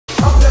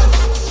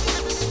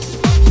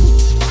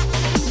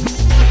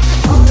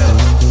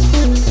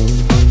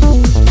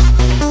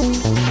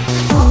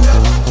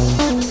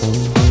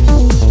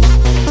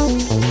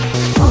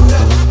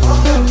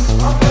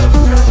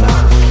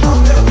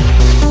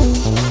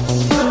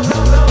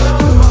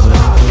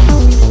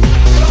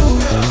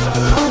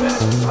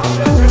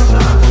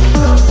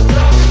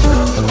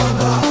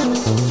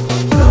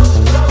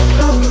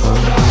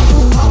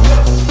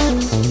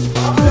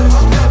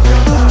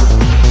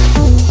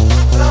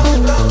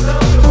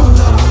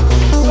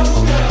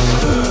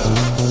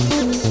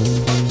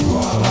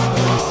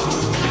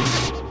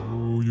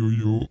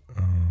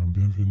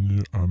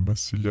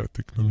Cécilia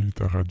Techno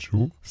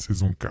Radio,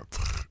 saison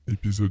 4,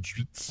 épisode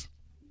 8.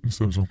 Nous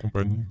sommes en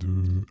compagnie de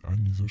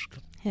Mysochka.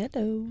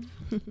 Hello.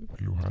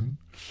 Hello, Han.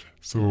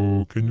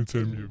 So, can you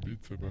tell me a bit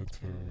about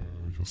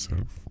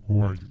yourself?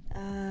 Who are you?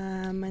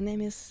 My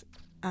name is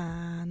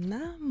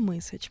Anna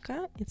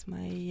Mysochka. It's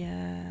my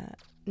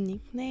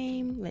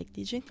nickname, like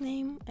DJing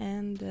name,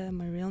 and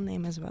my real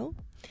name as well.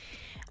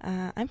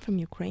 I'm from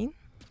Ukraine,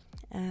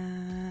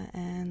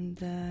 and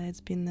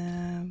it's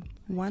been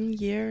 1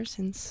 year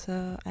since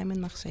I'm in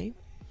Marseille.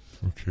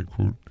 Okay,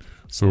 cool.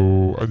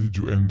 So, how did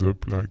you end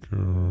up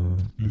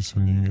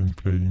listening and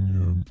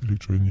playing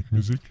electronic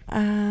music?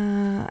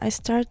 I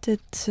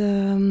started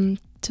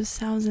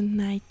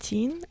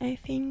 2019, I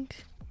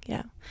think.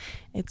 Yeah,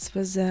 it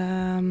was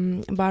a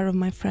bar of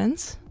my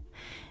friends,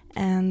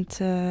 and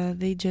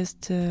they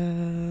just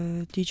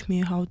teach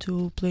me how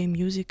to play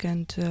music,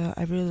 and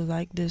I really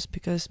like this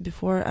because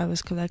before I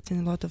was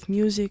collecting a lot of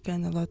music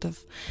and a lot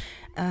of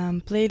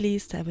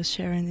playlists. I was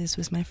sharing this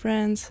with my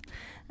friends,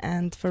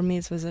 and for me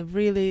it was a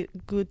really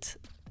good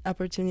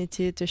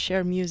opportunity to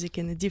share music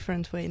in a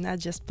different way, not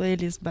just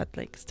playlists, but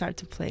like start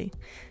to play,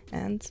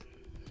 and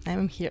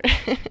I'm here.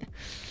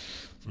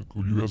 So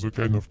cool. You are the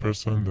kind of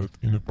person that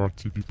in a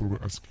party people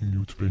were asking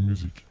you to play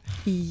music.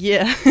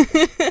 Yeah.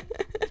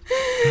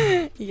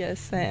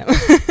 Yes, I am.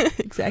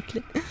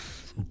 Exactly.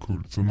 So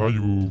cool. So now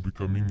you're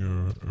becoming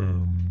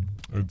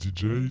a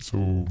DJ.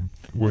 So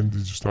when did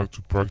you start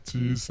to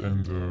practice,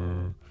 and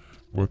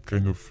what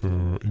kind of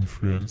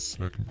influence,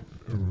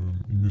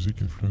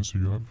 music influence do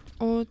you have?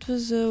 Oh, it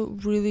was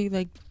really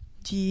like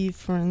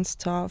different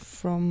stuff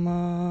from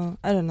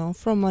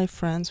from my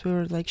friends. We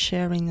were like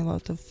sharing a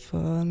lot of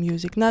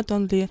music, not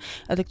only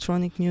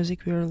electronic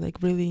music. We were like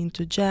really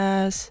into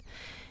jazz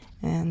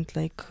and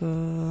like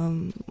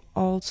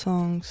old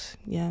songs.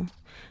 Yeah,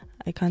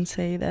 I can't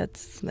say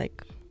that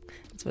like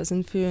it was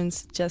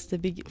influenced just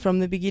from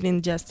the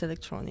beginning, just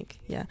electronic.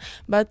 Yeah,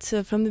 but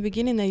from the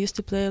beginning I used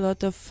to play a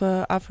lot of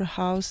Afro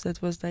house.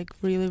 That was like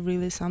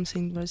really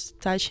something was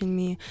touching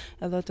me.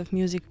 A lot of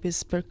music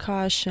with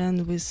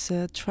percussion, with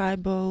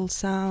tribal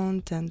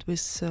sound, and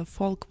with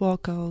folk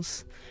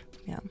vocals.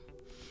 Yeah,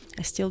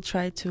 I still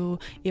try to,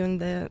 even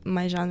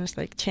my genres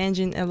like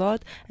changing a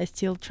lot, I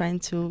still trying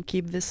to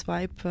keep this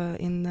vibe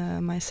in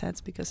my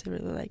sets because I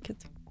really like it.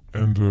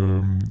 And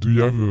do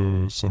you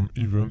have some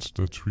events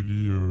that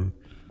really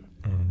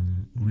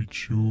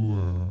reach you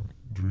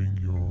during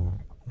your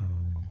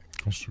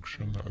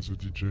construction as a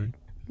DJ?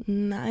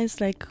 No,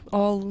 it's like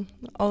all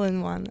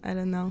in one. I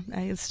don't know.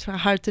 It's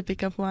hard to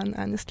pick up one,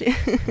 honestly.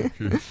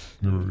 Okay,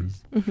 no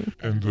worries.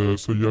 And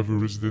so you have a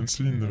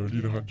residency in Lyl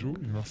Radio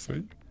in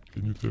Marseille.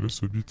 Can you tell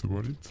us a bit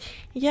about it?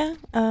 Yeah,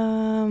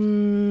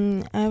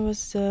 I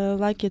was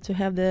lucky to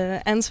have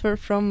the answer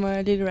from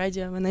Lyl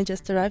Radio when I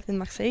just arrived in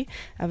Marseille.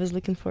 I was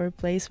looking for a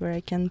place where I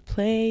can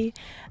play,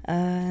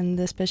 and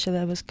especially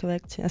I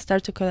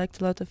started to collect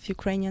a lot of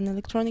Ukrainian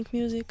electronic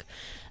music,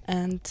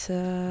 and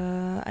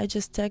I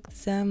just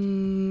tagged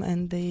them,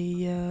 and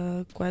they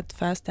quite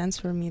fast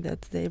answered me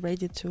that they're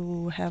ready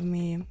to have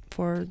me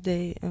for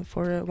a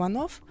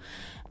one-off.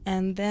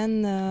 And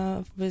then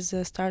with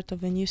the start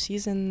of a new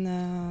season,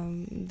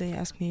 they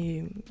asked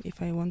me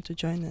if I want to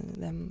join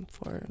them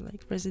for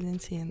like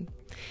residency and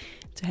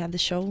to have the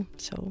show.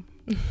 So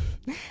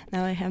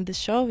now I have the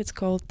show. It's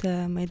called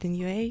Made in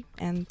UA,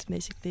 and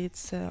basically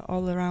it's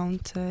all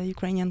around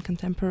Ukrainian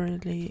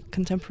contemporary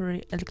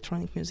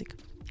electronic music.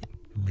 Yeah.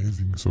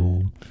 Amazing.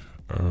 So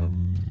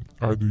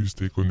how do you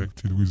stay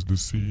connected with the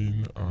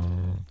scene?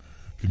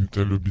 Can you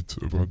tell a bit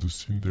about the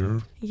scene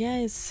there? Yeah,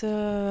 it's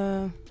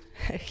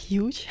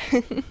huge.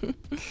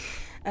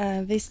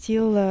 They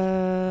still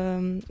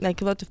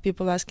like a lot of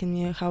people asking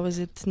me how is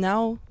it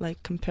now,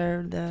 like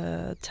compare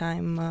the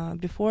time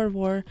before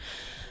war.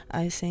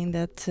 I saying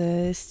that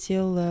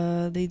still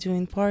they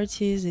doing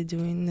parties, they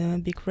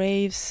doing big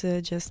raves.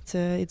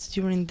 It's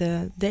during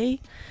the day,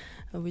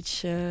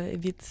 which a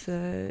bit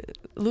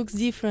looks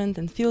different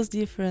and feels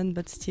different,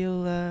 but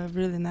still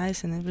really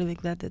nice. And I'm really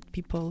glad that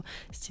people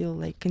still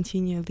like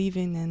continue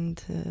living,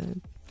 and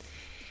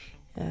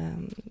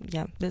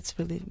yeah, that's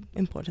really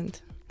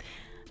important,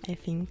 I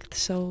think.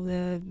 So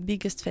the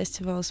biggest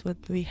festivals what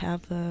we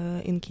have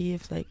in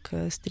Kyiv, like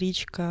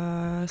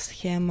Strichka,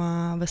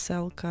 Schema,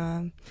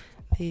 Veselka,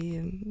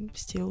 they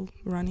still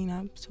running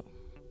up. So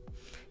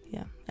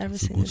yeah,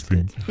 everything is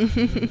good.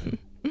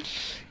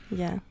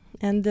 Yeah,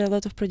 and a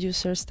lot of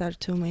producers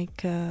start to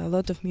make a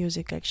lot of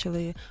music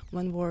actually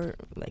when war,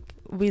 like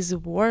with the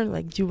war,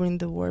 like during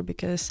the war,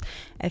 because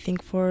I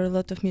think for a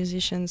lot of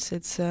musicians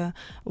it's a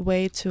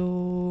way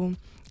to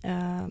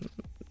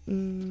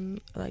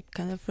like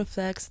kind of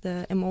reflects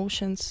the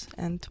emotions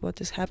and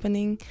what is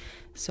happening.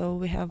 So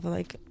we have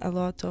like a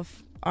lot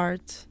of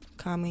art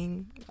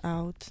coming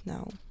out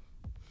now.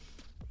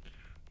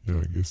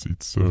 Yeah, I guess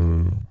it's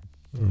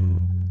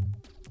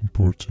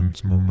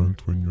important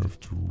moment when you have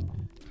to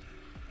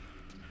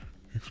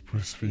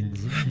express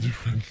things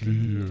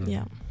differently.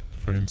 Yeah.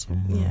 Find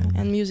some.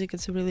 And music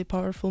is a really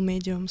powerful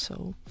medium.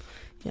 So,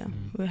 yeah,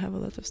 we have a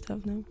lot of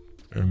stuff now.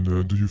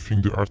 And do you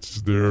think the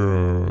artists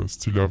there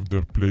still have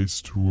their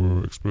place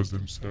to express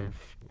themselves,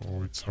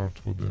 or it's hard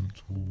for them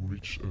to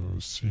reach a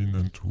scene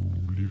and to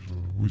live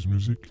with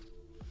music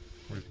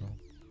right now?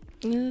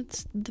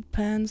 It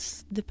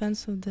depends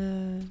of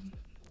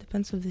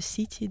the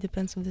city,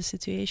 depends of the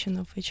situation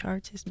of each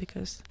artist,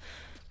 because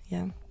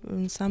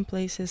in some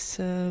places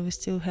we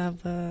still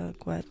have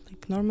quite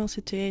like normal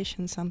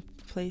situation. Some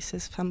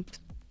places, some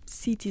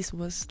cities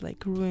was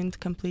like ruined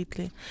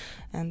completely,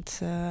 and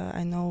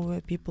I know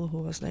people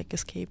who was like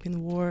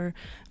escaping war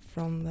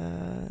from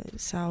the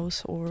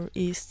south or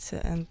east,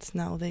 and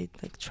now they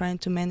like trying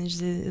to manage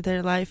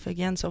their life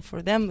again. So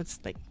for them it's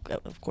like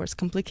of course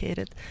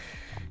complicated.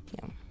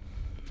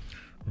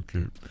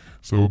 Okay,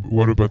 so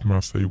what about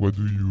Marseille? What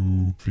do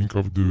you think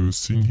of the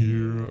scene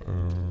here,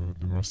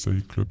 the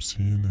Marseille club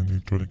scene and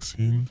electronic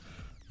scene?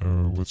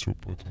 What's your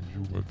point of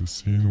view about the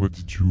scene? What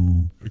did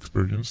you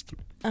experience?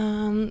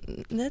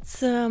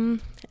 That's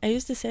I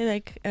used to say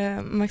like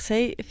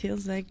Marseille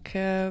feels like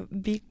a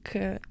big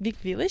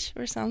village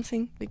or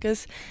something,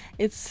 because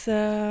it's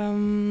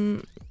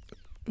not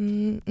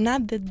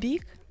that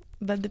big,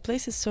 but the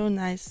place is so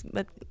nice.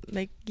 But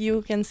like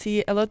you can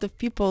see a lot of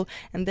people,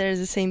 and there's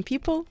the same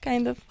people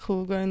kind of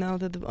who going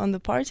out on the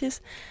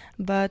parties.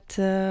 But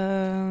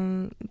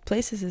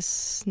places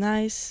is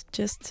nice.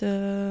 Just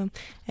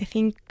I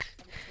think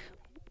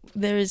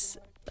there is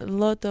a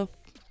lot of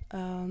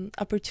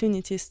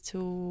opportunities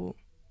to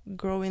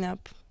growing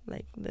up,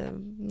 like the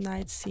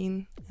night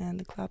scene and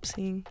the club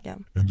scene. Yeah.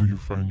 And do you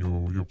find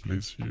your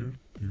place here?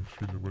 Do you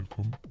feel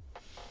welcome?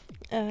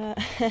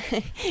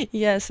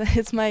 Yes,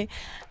 it's my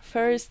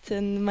first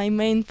and my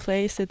main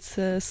place. It's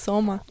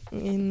Soma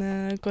in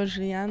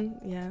Kozhyan.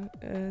 Yeah,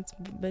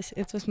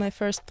 it was my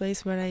first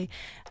place where I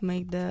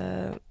made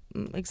the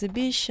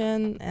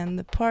exhibition and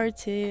the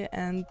party,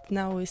 and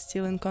now we're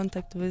still in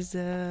contact with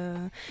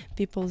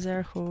people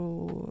there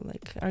who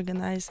like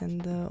organize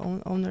and the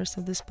owners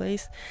of this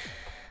place.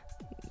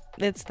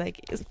 It's like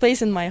it's a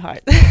place in my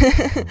heart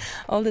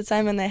all the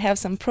time, and I have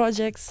some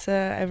projects.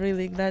 I'm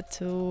really glad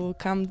to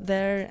come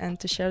there and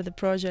to share the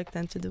project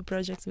and to do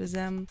projects with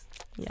them.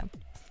 Yeah,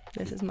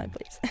 this is my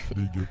place.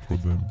 Big up for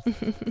them.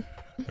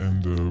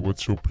 And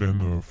what's your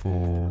plan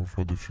for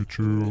the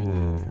future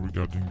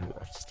regarding your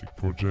artistic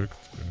project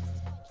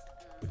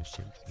and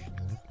yourself in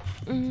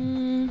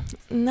general?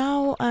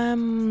 Now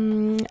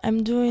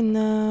I'm doing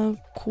a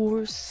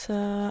course.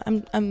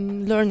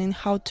 I'm learning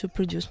how to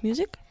produce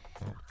music.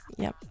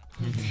 Yep.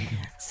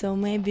 So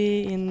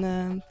maybe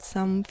in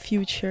some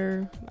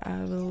future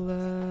I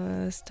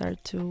will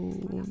start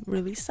to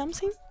release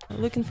something.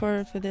 Looking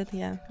forward for that.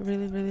 Yeah,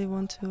 really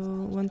want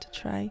to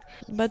try.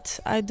 But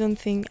I don't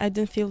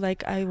feel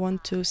like I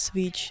want to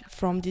switch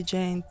from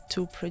DJing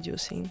to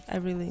producing. I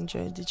really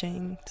enjoy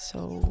DJing.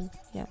 So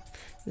yeah,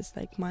 it's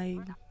like my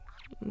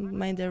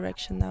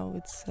direction now.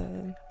 It's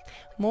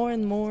more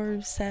and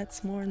more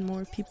sets, more and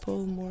more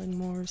people, more and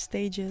more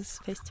stages,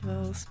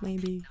 festivals,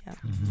 maybe. Yeah.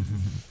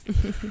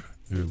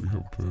 Yeah, we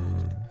hope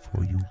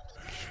for you.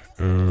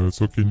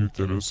 So can you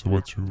tell us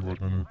what you are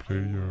gonna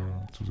play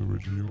to the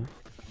radio?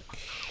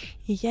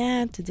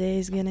 Yeah, today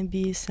is gonna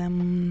be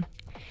some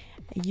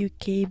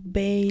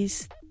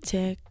UK-based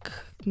tech,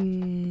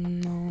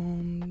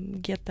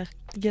 get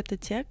a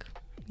tech.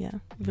 Yeah,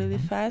 really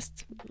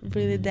fast,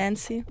 really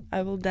dancey.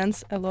 I will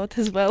dance a lot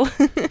as well.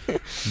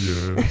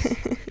 Yes,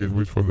 can't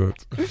wait for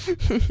that.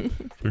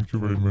 Thank you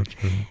very much,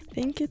 Annie.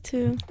 Thank you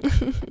too.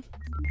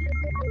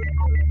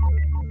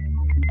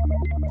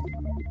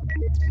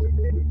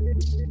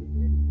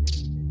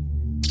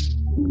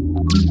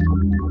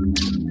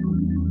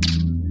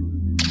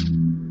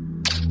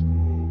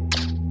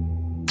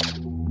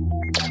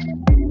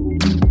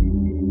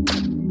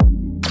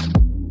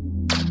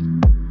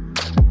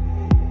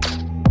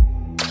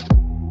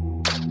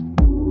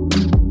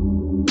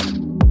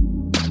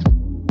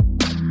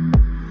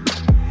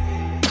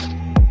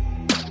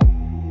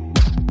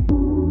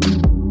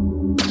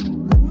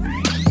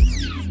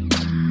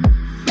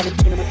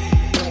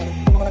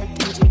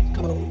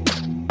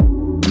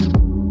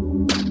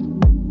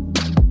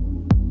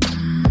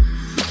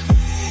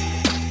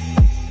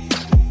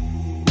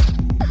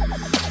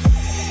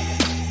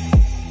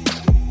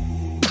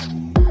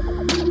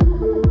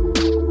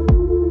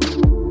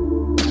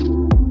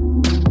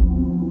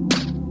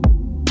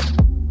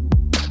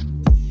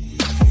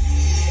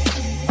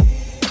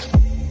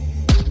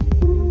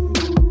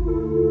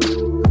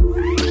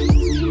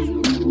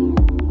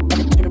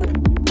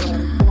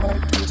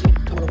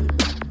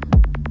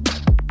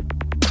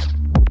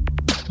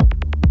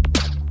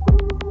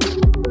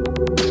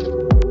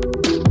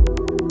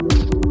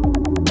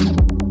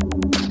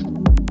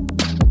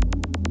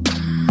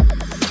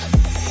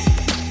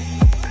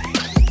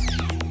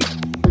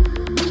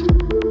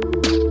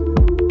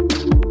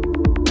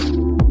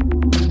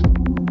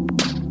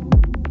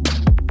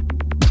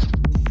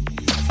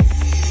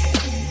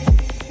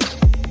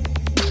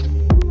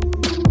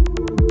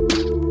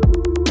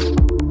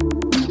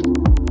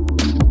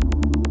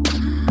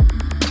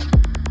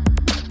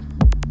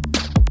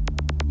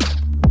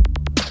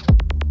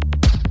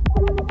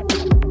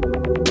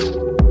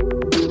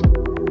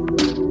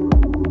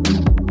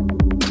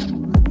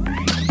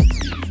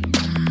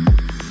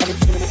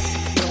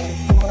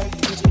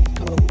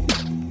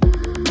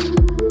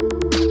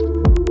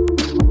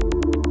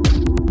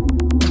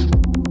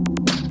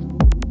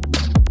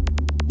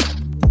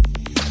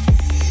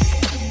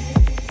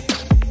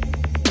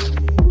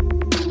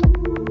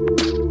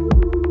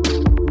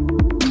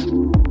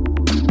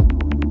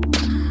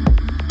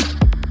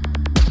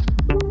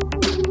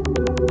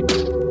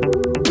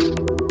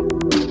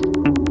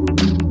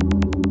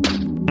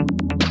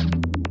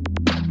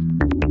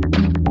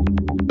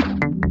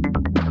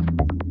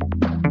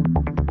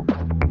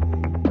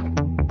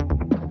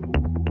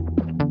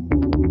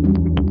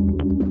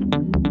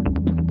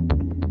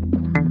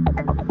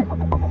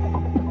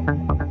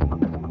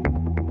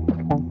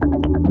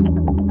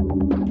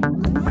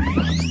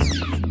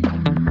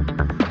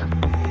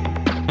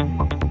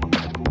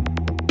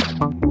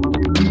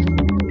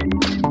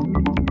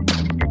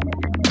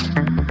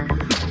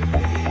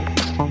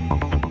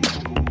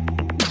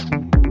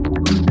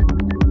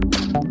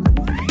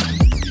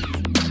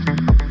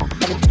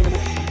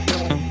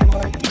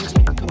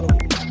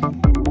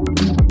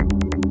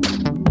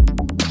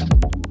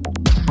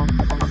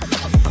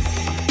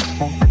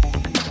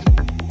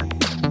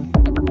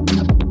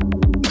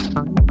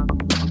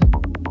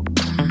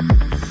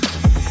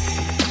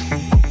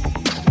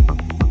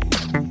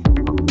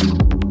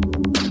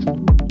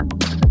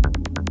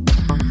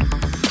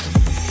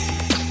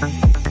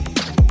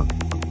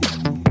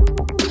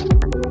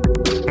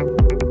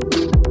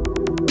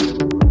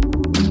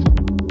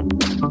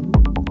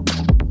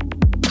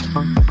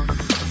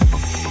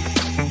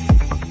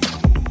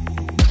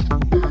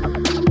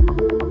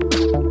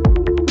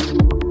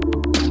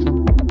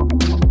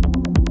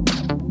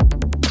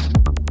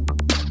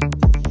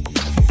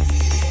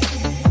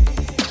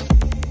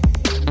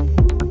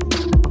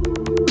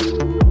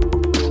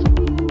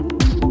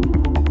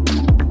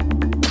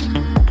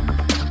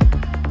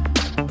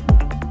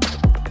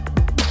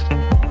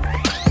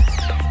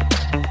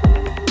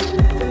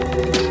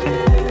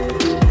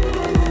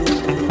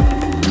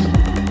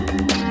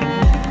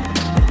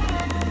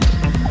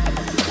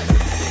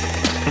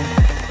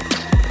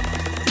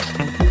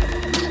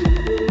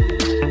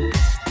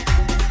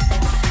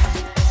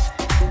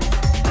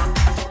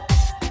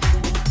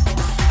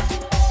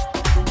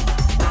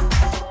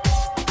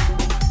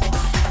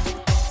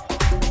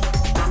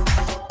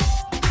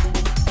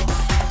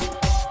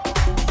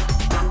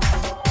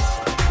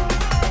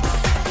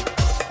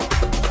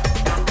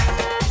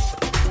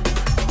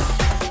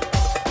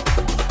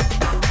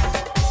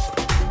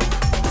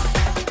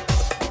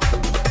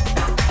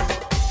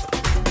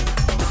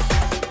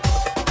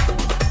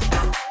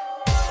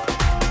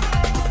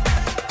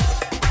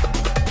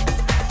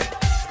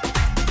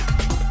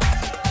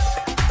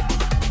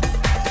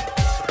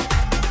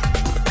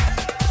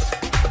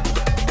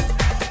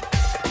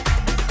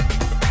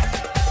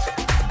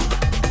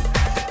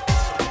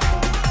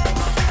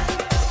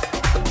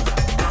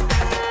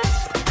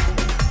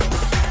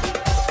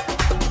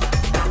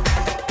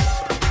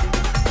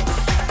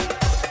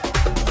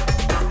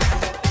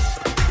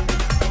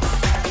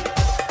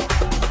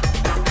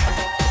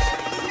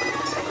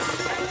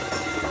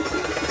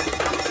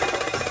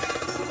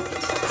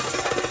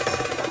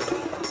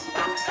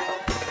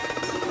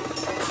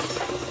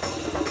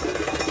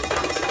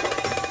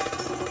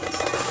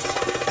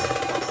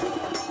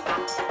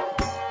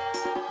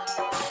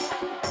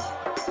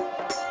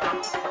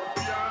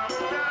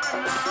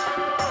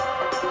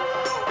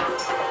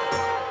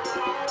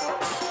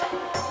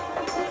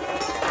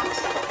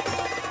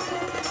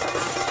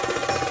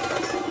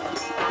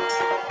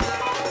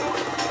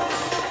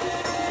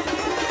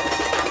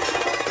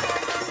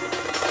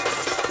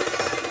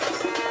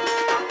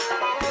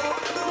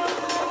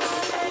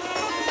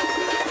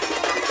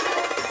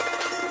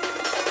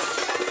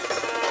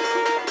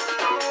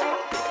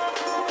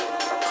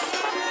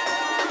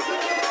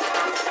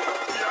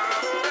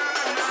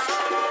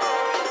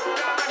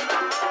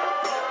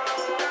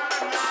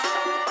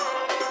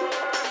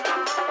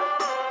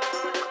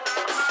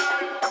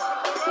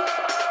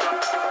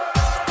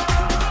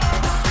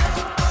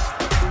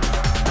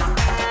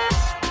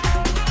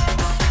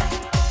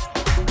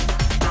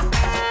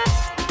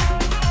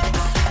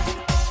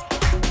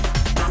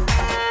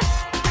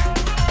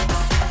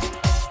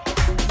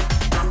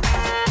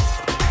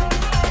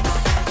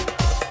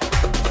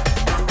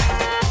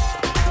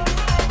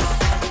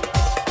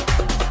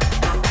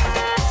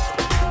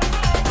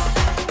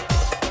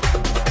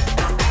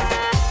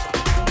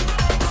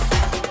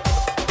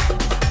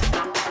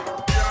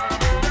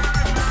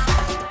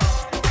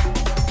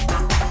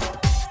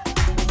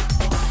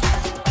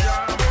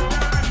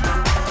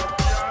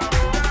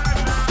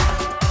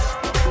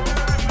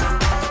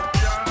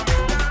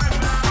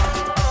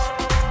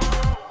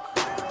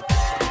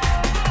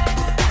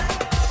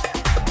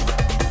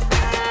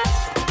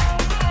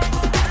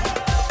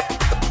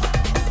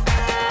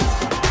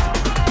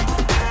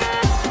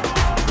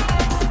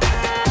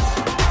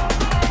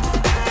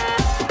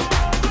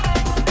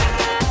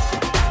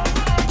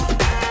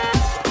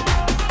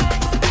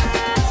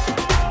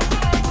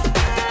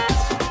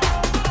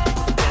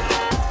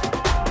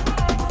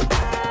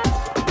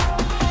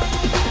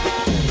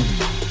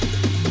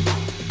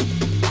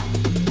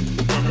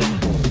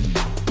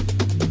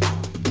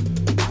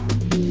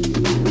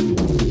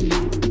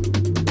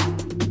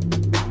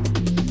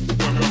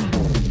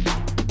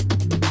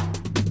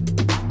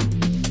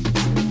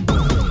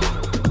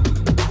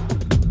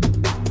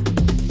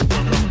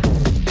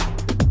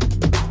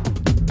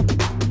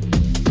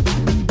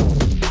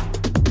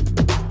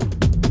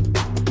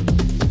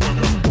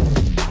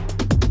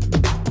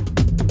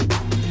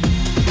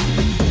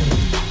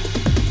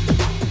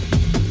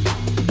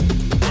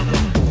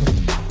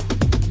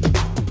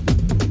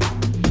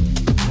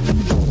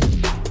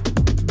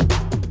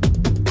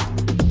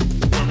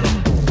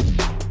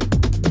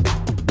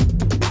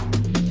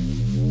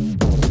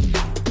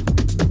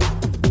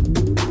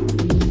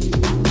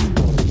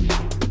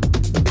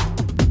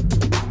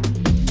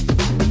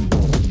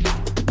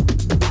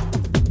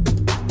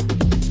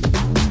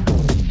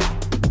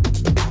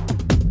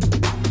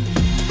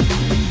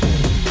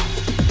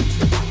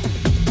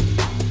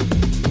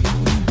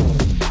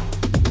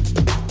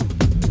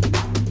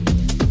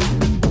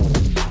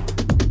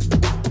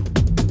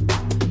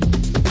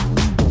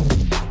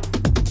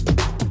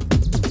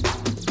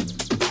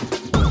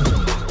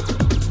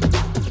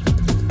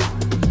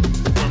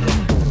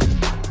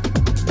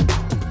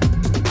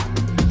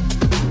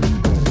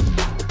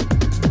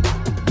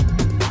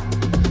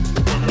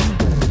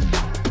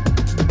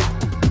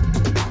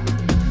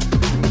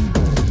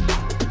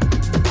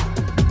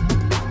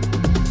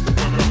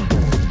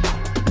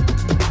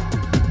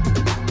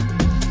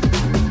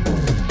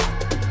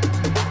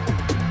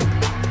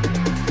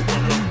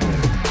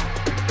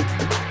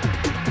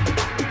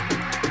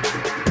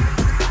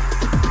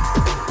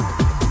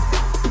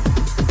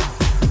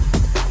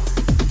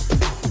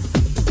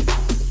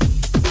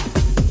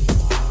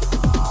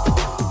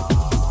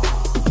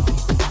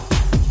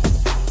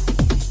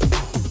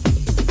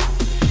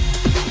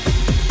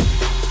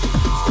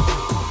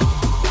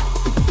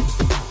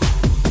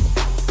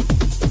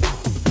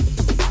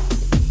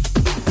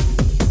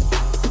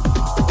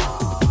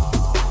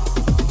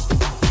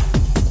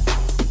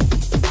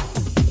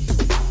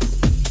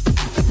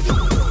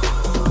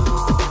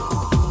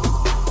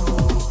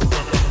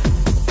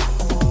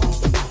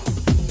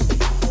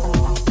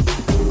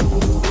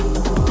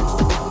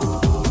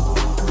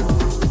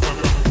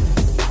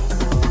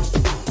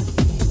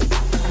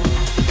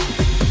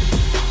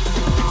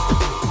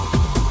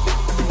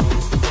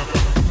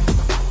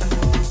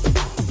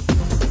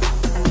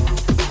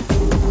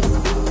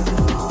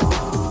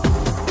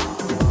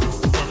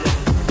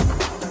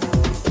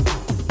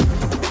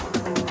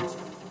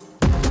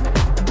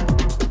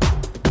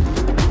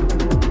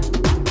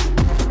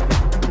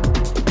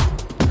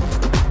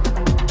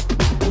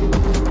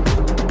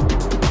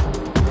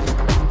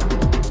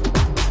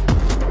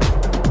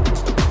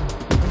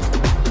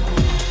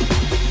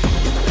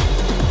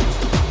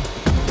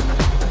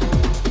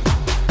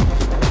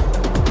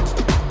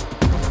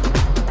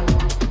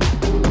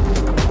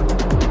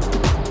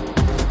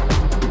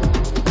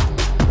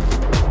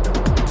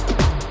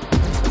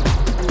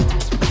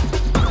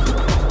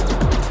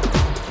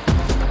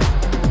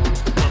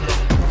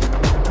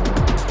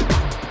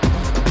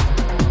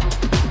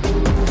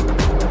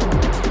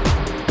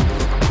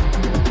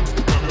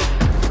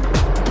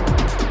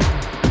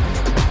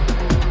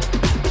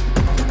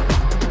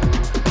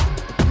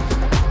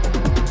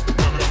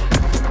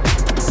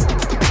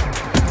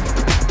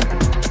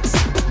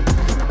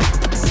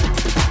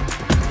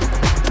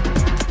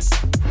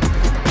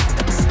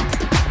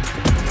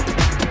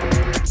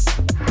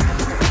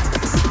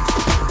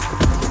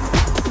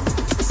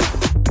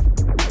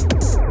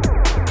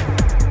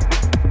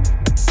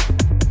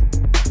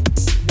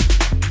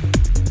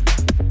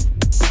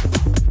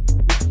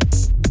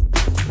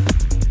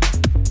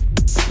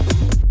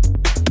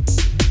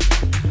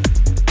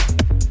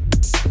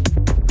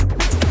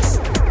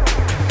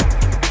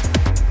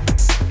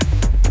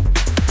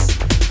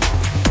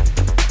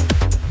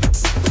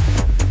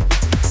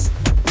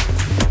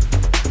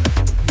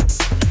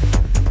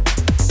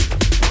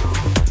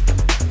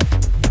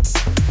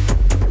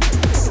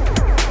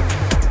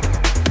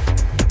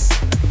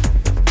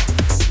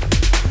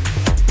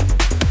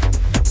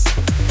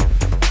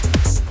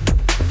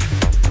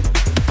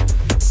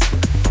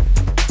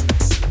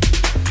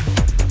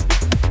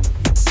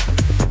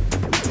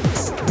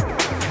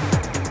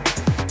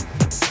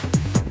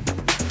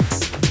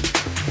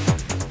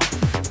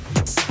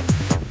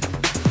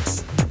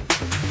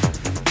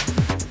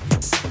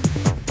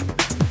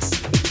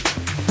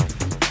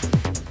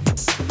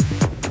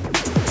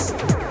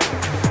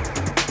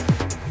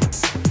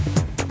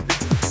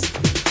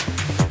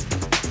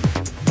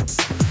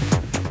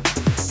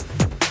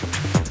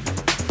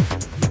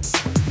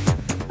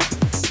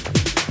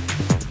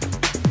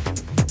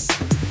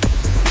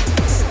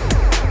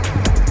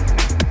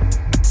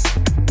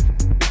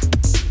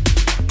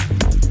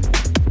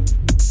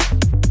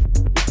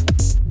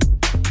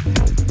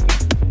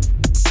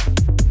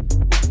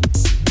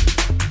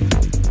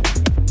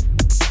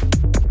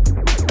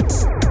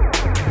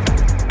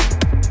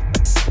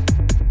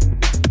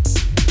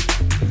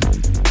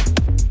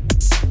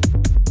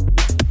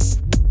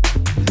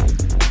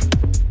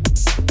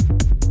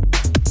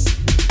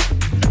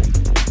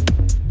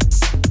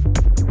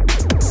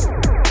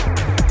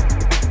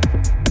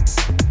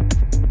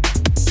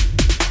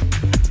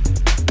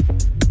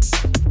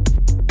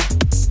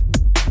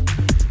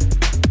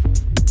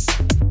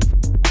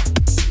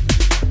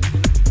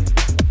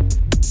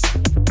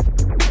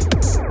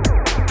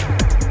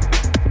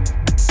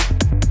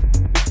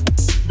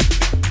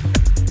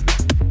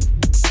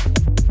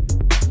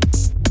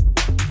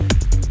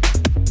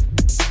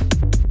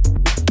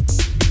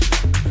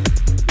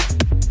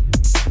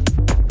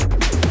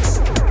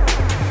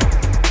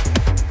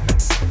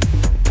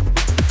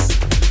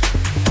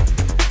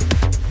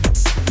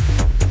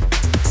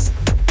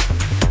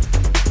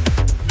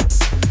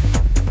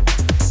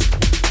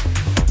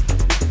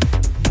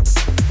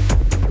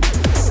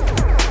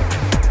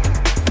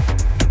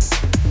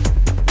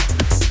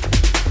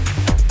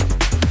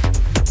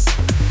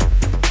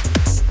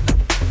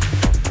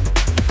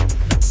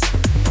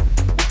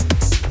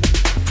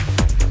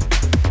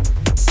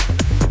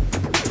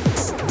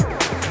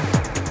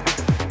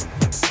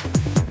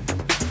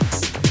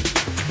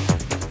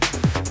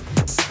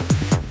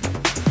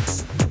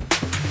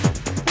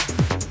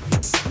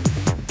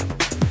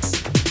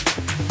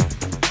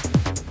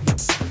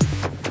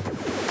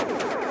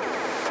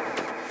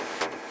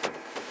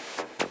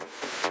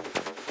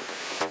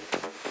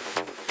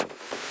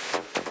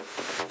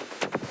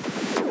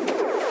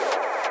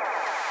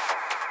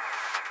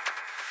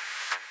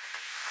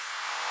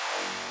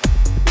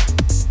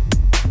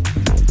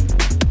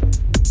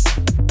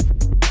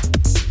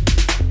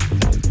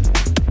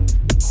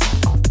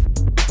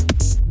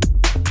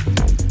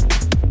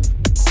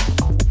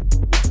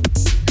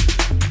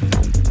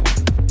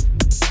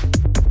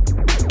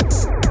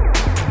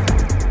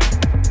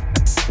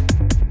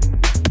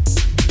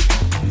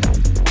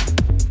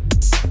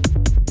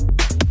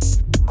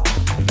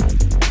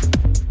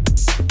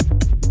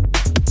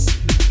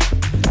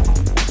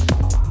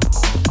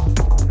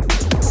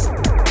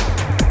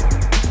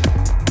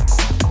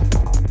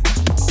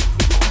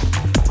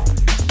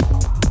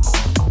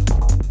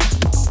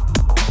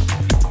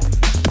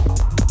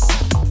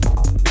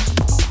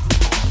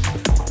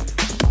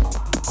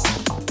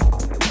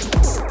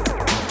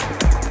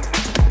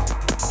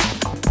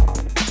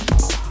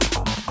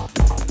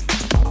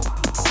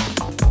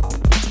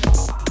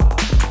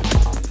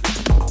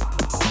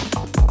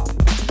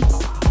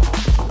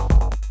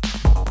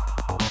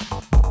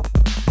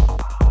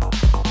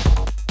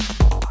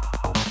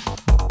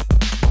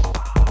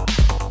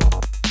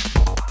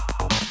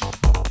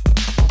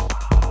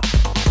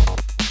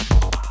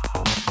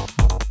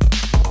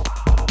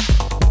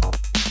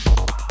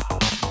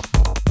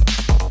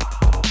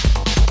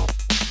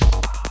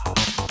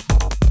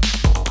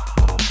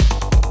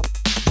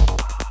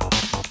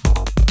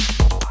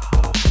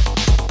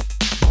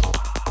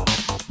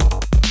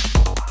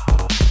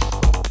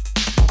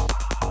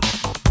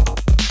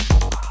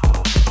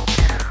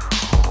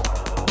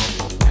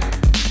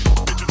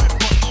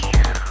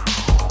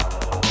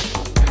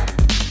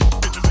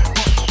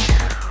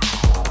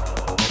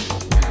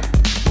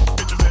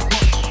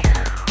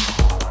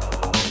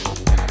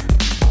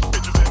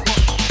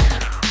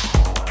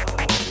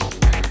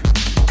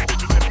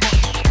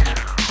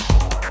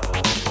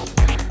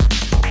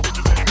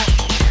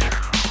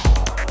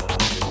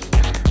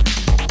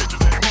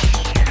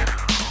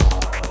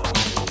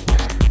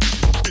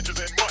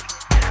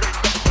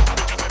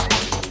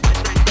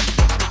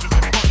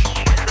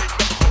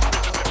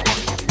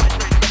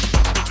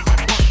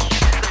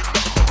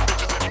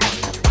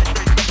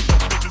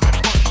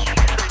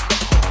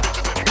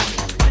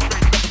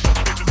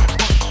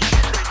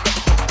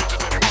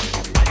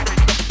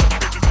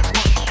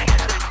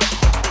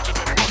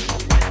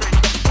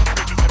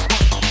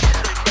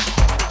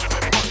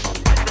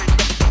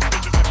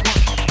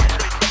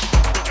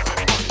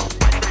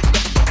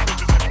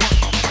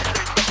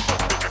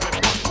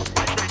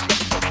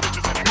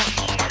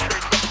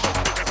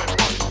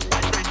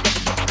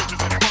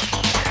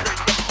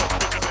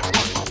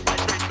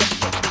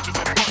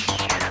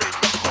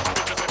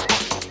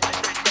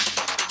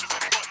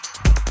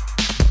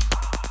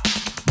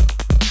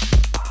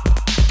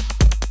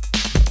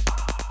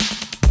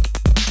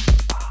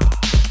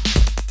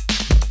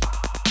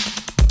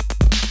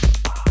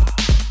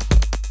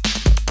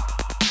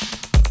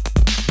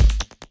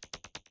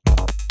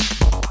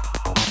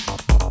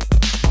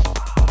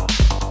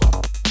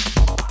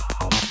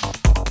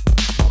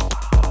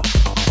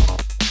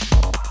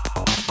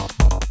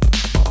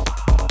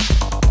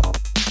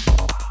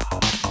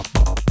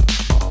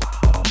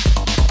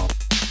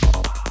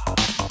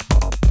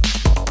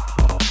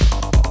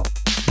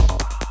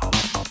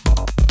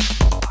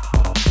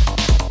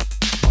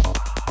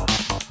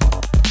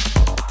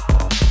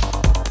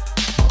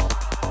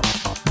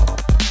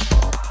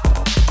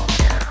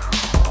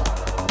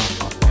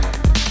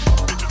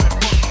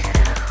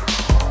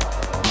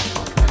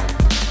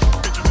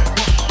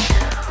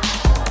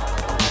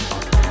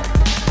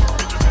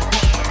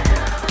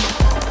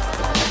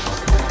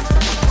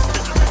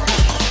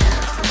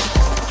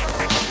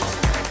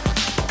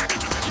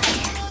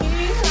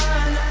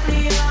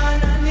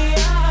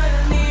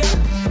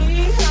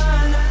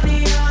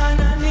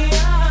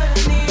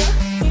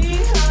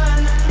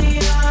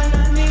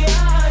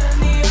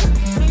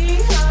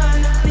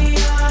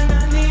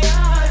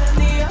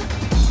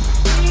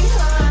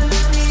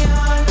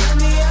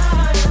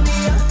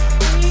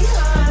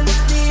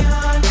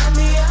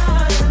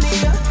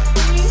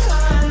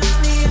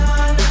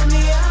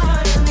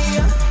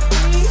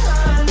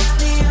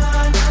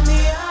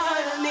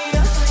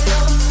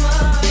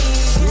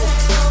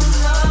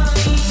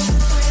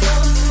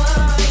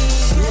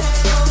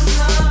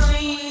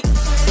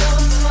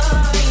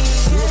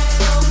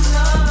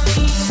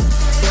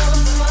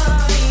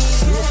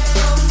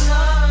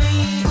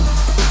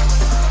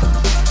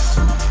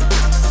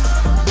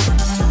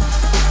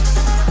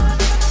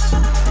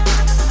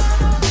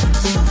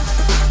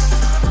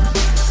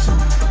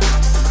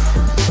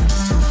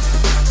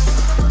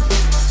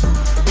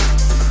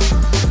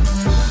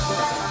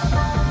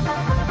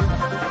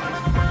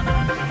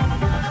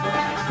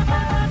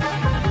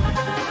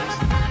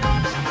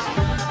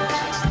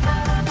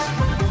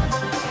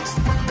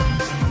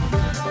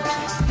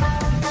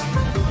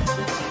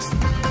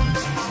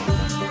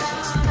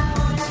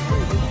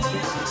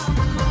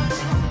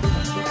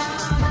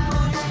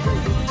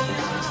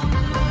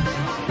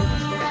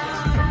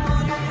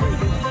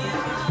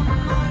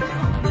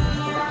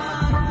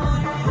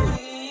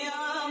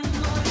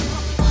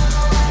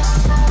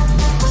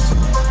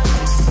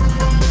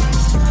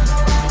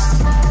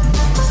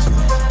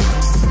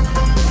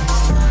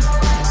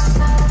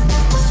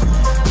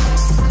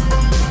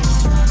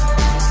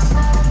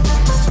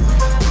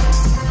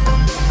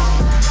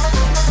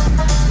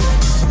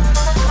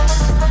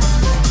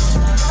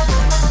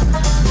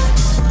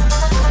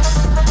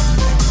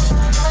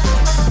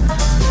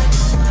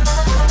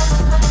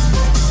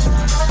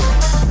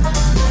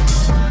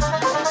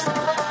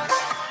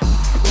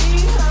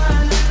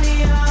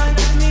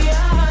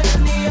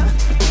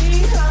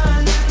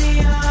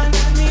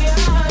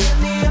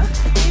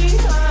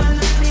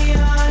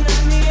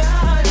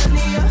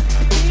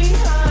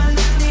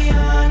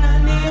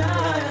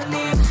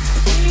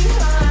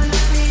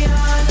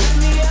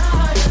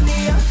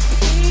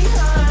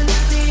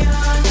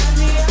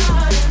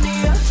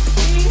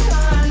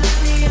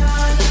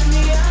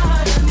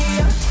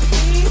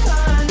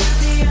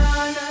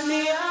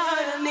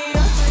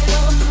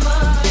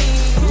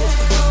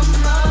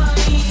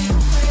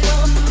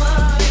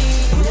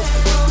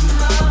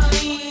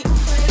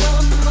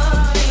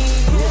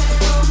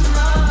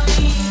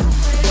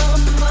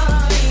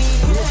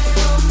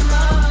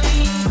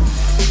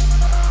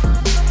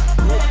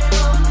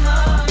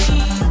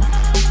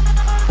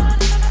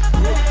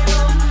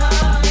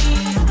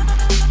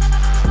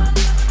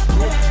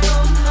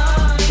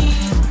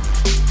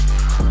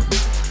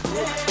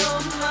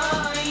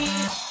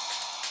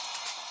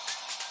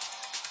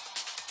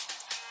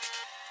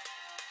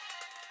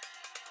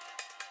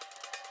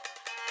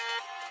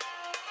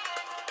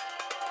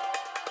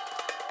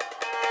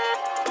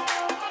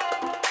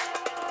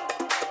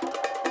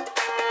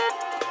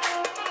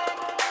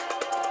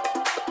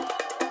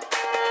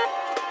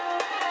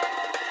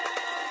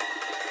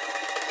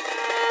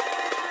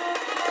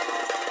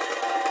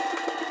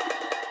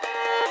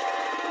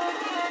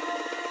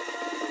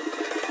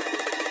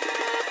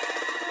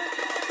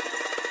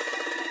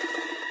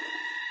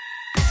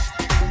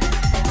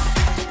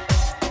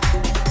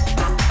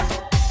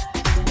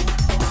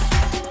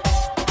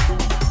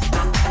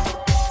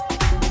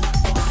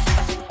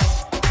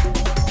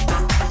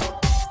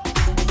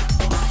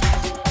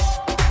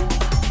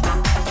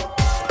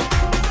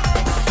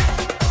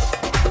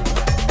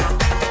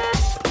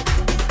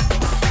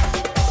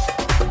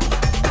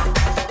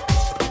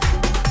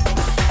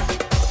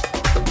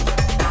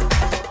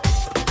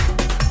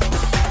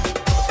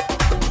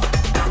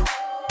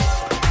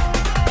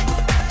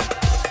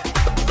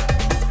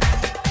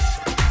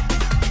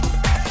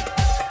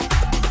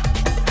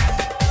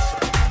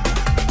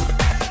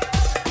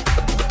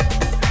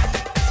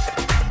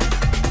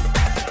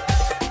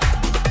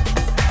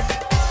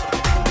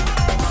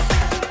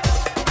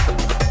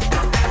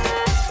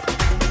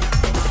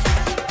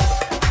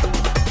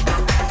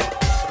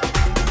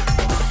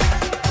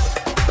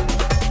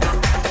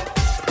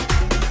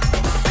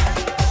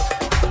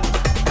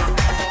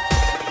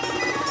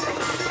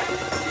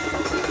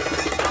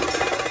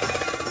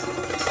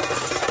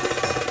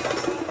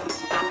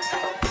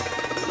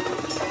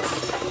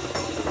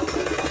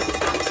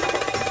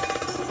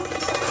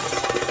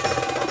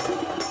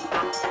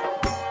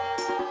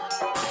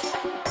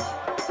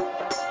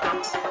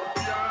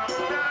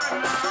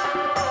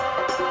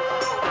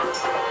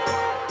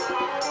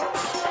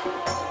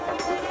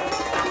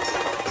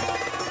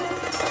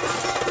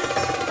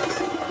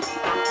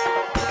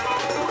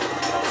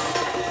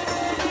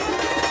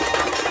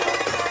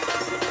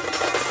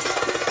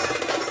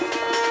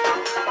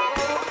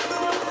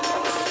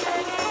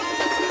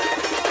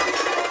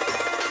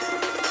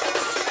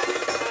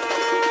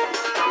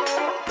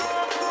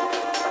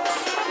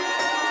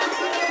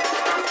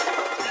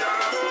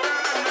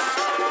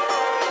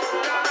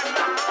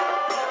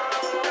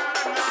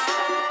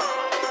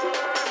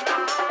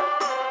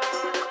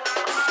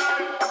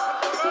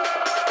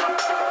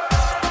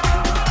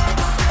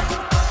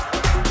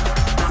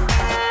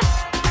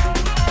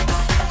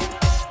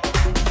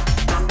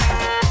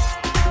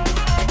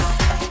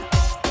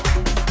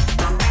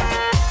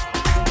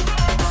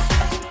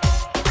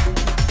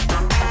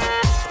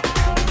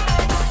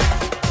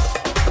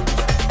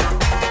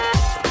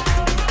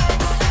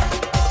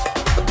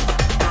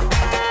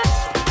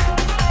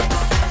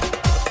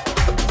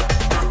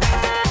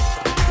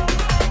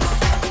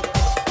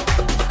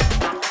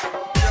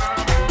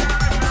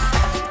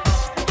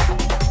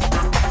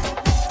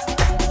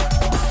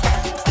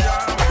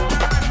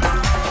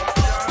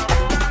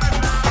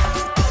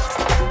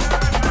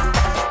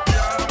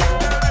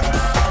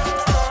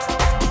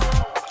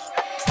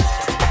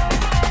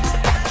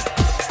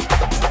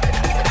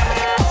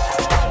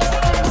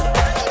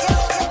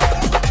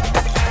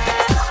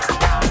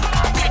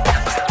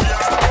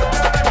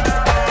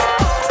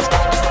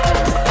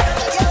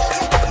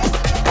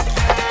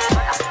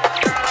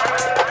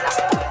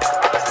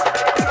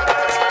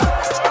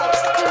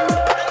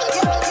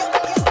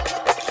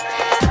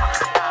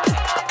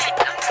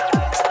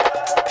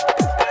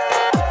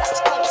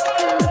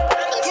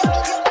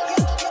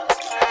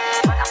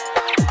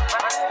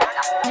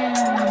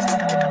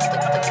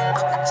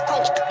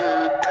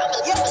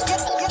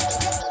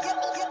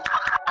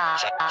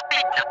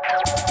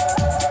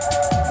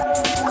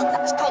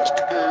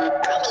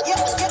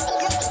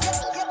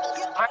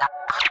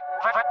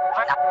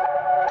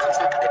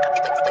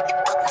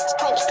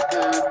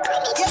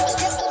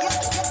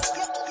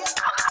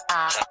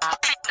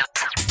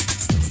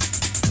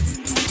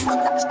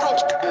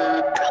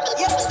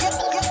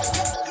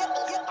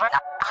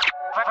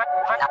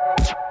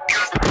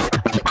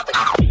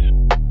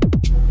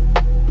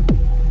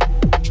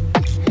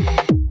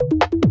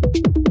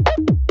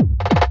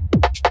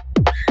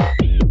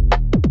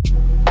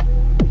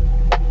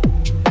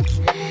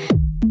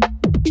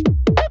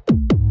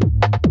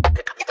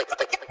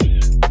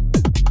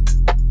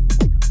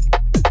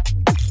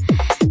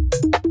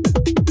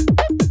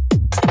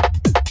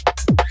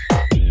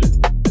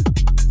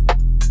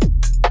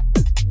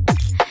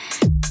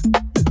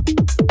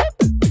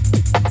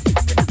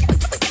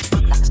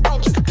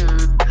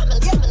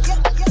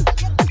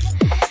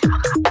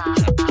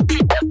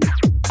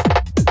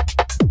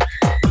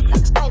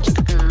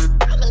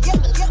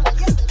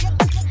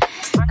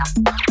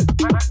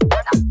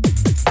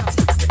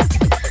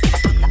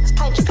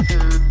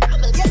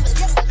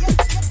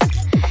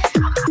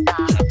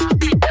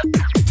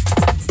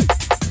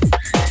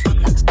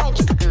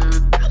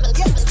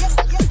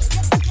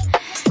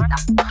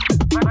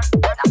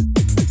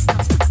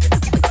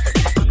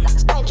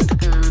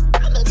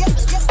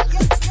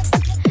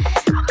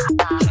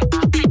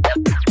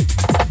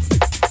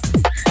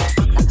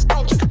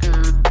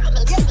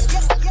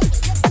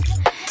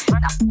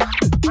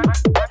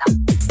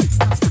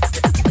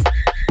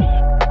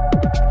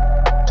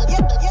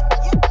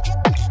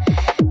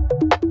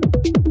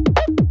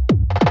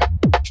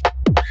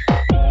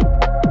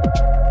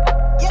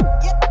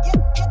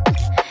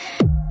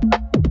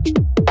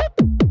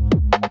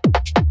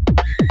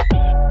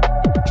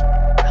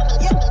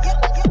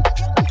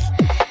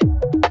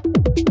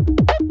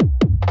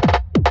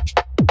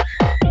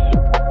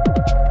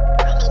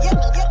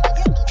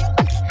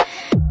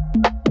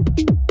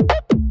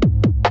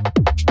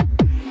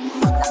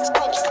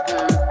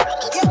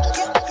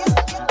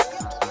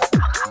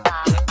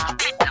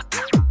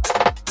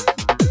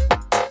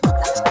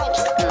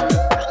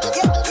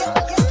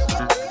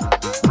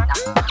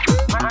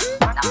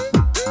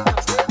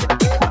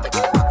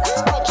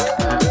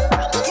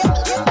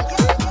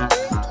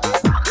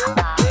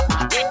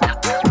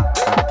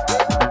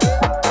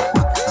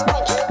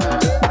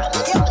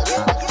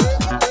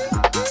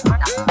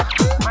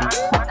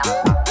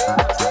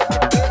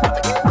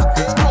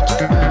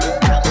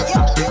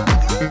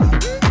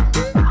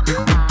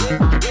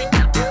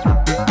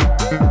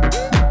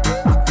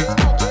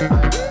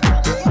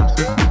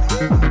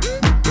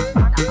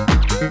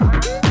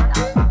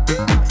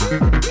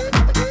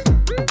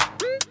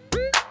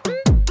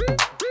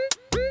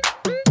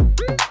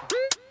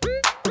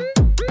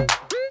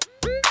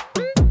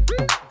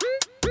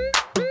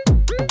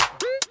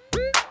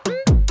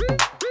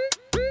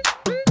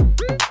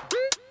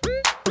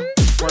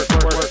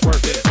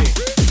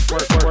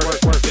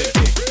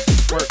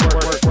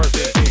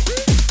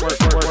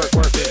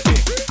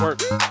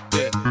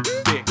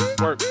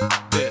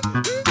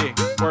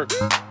 work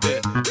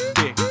this,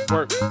 kick,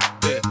 work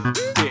this,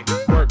 kick,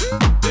 work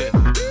this,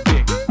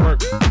 kick, work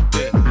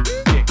this,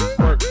 kick,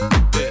 work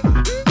this,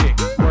 kick,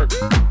 work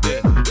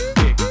this,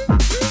 kick.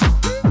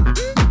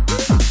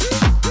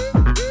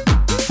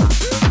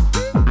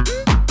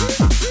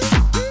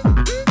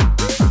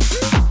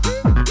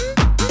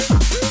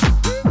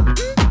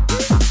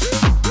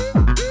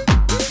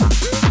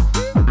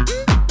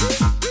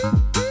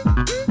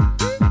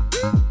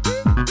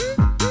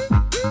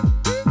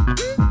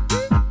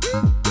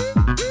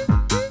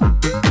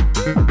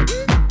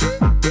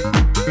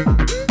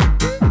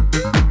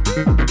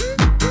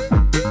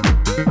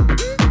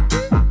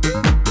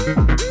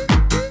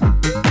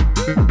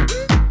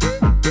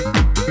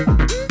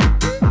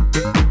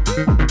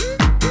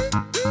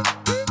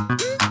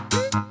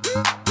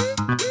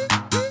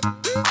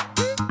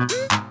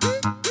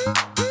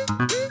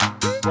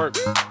 Work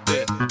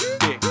this,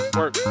 kick,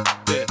 work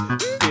this,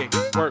 kick,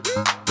 work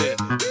this,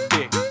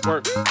 kick,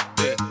 work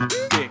this,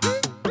 kick.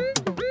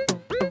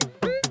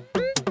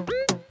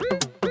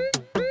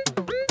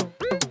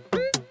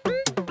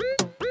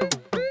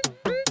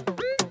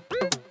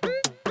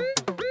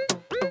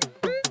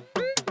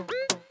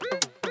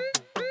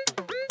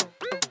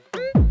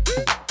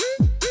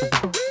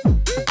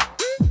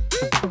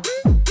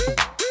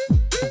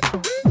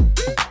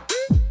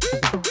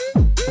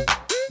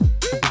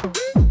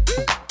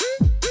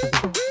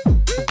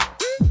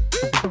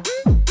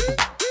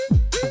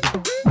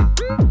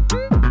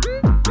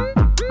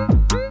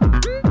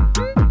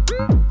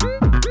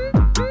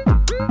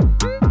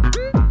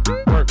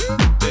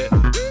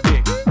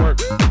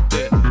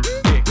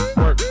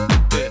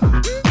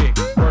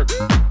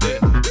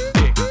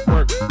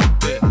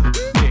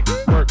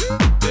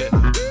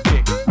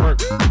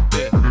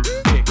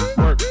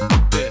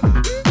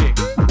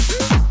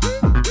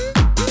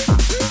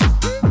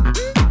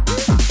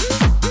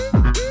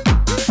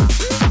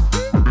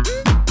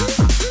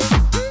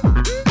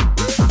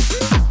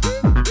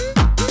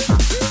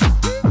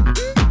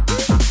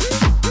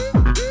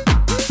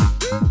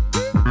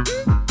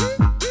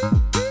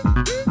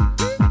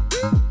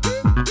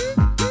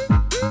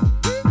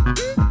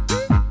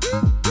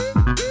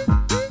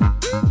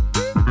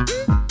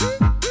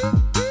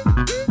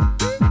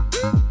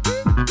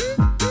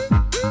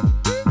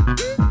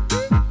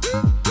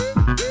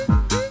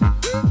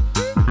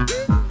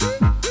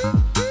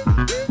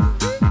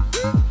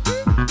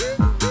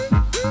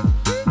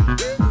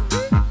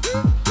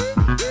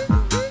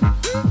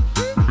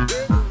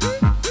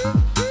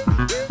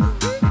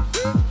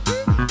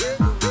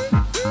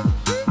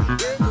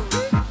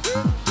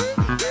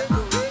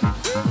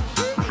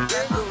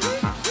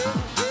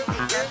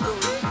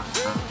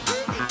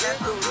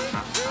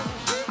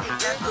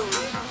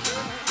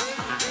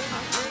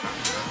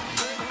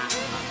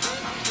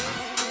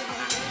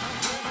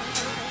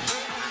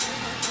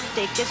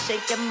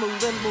 Shake it,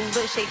 move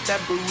it, shake that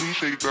booty,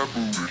 shake that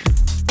booty.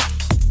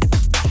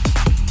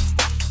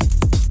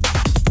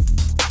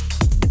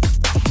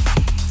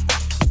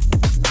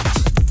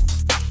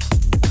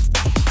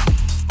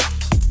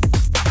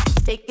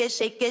 Shake it,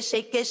 shake it,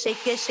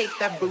 shake it, shake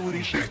that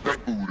booty, shake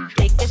that booty.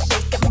 Shake it,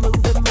 move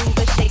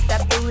it, shake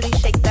that booty,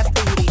 shake that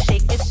booty.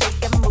 Shake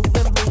it, move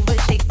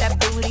it, shake that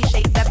booty,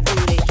 shake that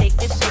booty. Shake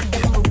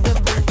it, move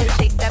it,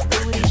 shake that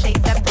booty,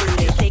 shake that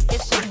booty.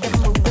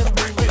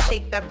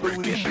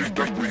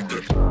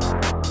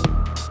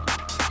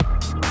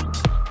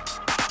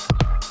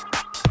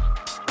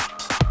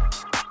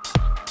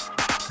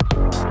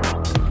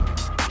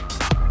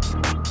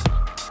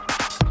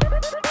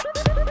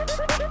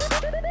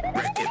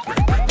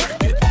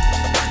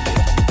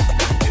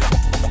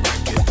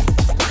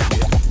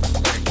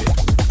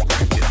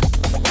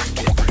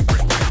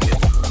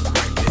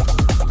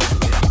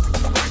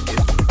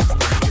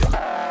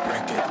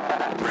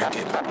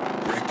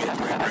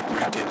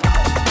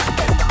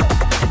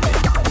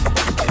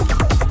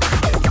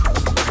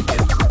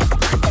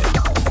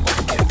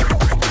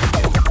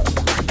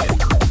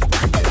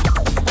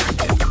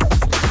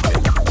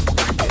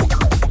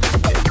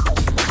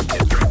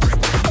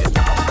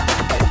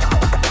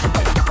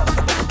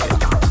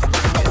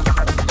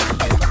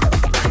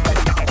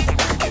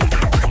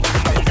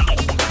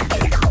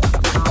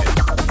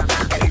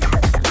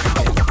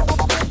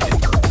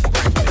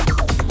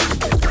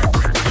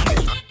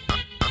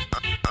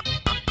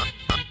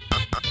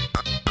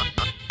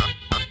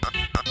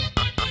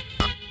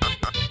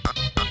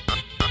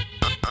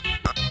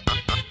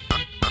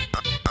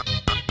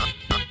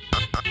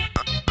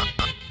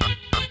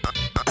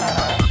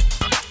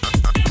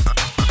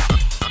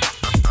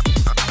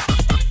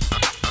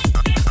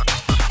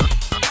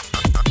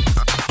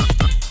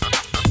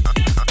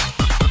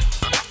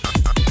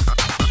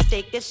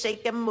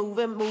 Shake it,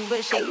 move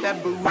it, shake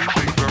that booty, shake that booty.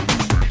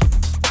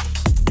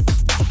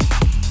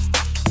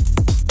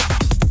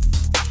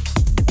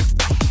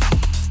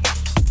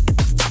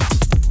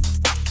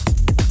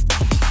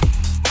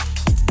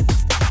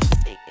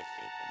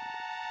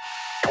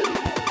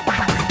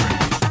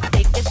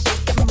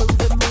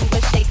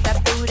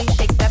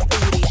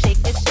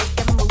 Shake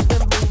it, move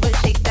it,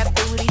 shake that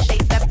booty,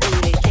 shake that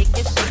booty. Shake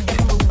it,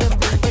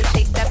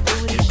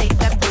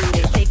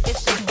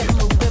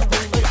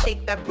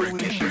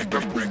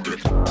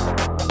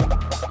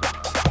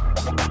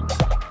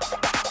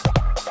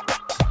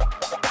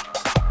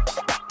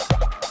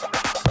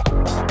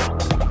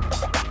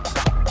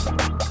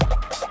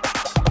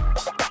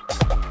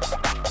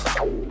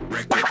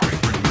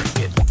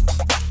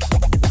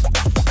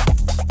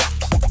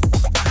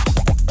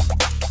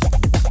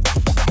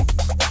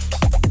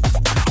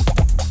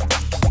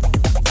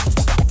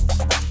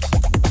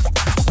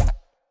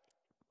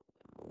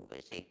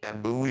 Shake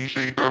that booty,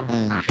 shake that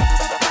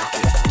booty.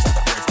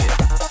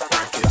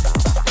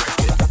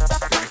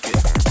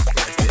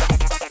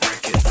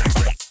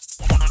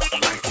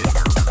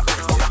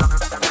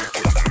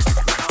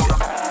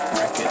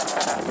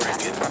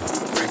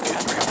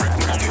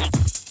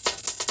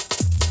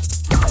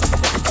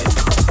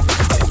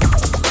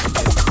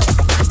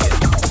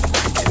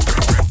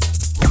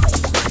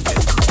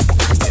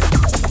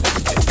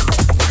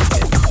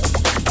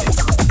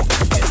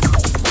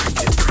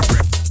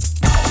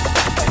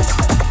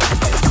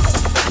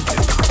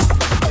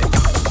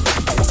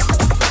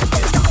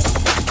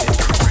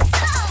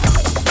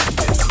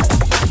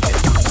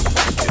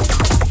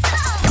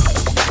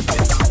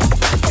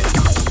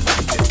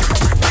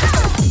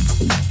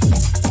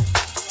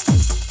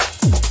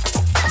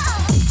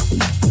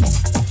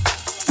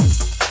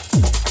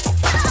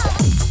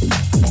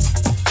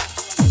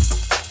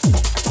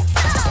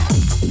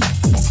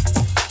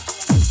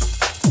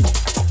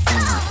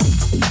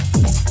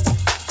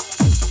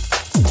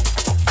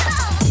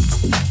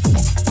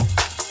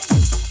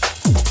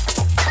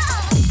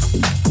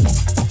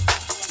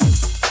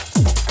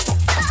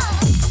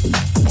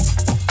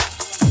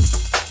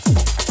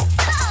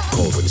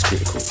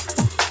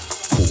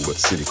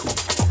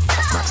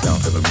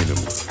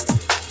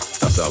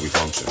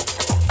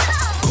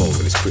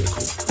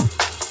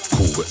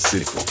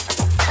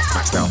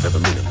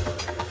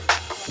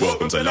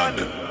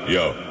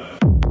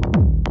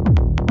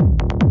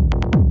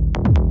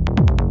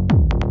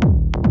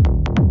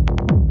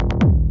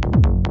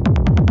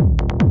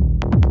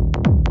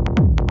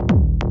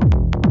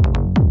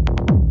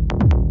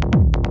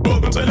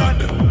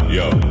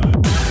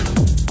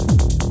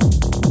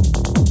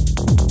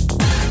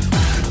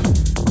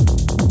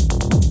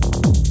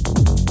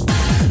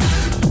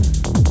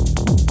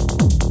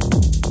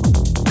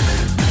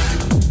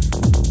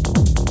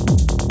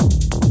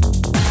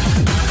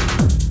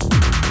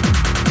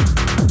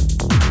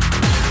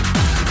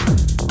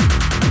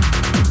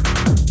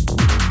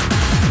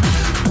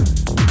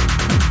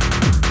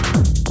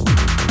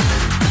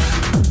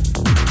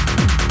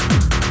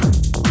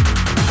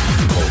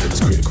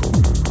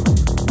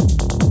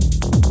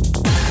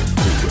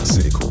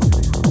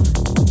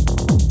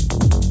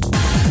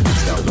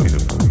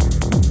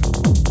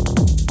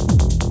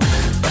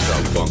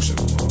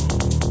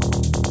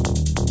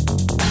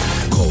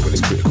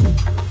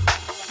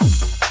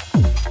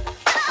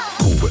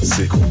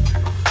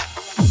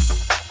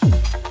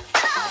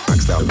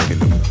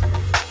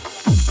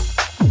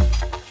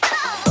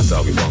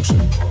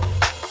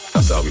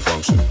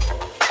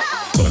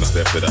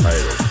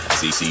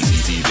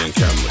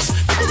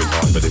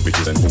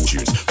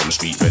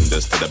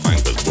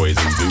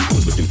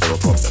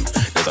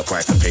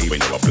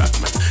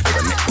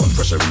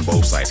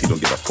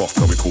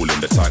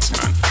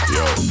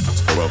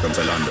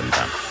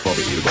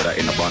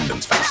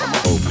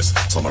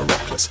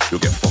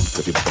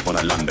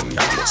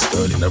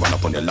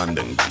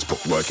 London bands,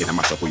 put work in and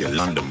mash up all your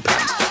London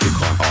plans. You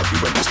can't argue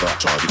when you start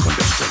charging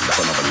congestion. That's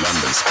another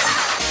London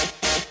scam.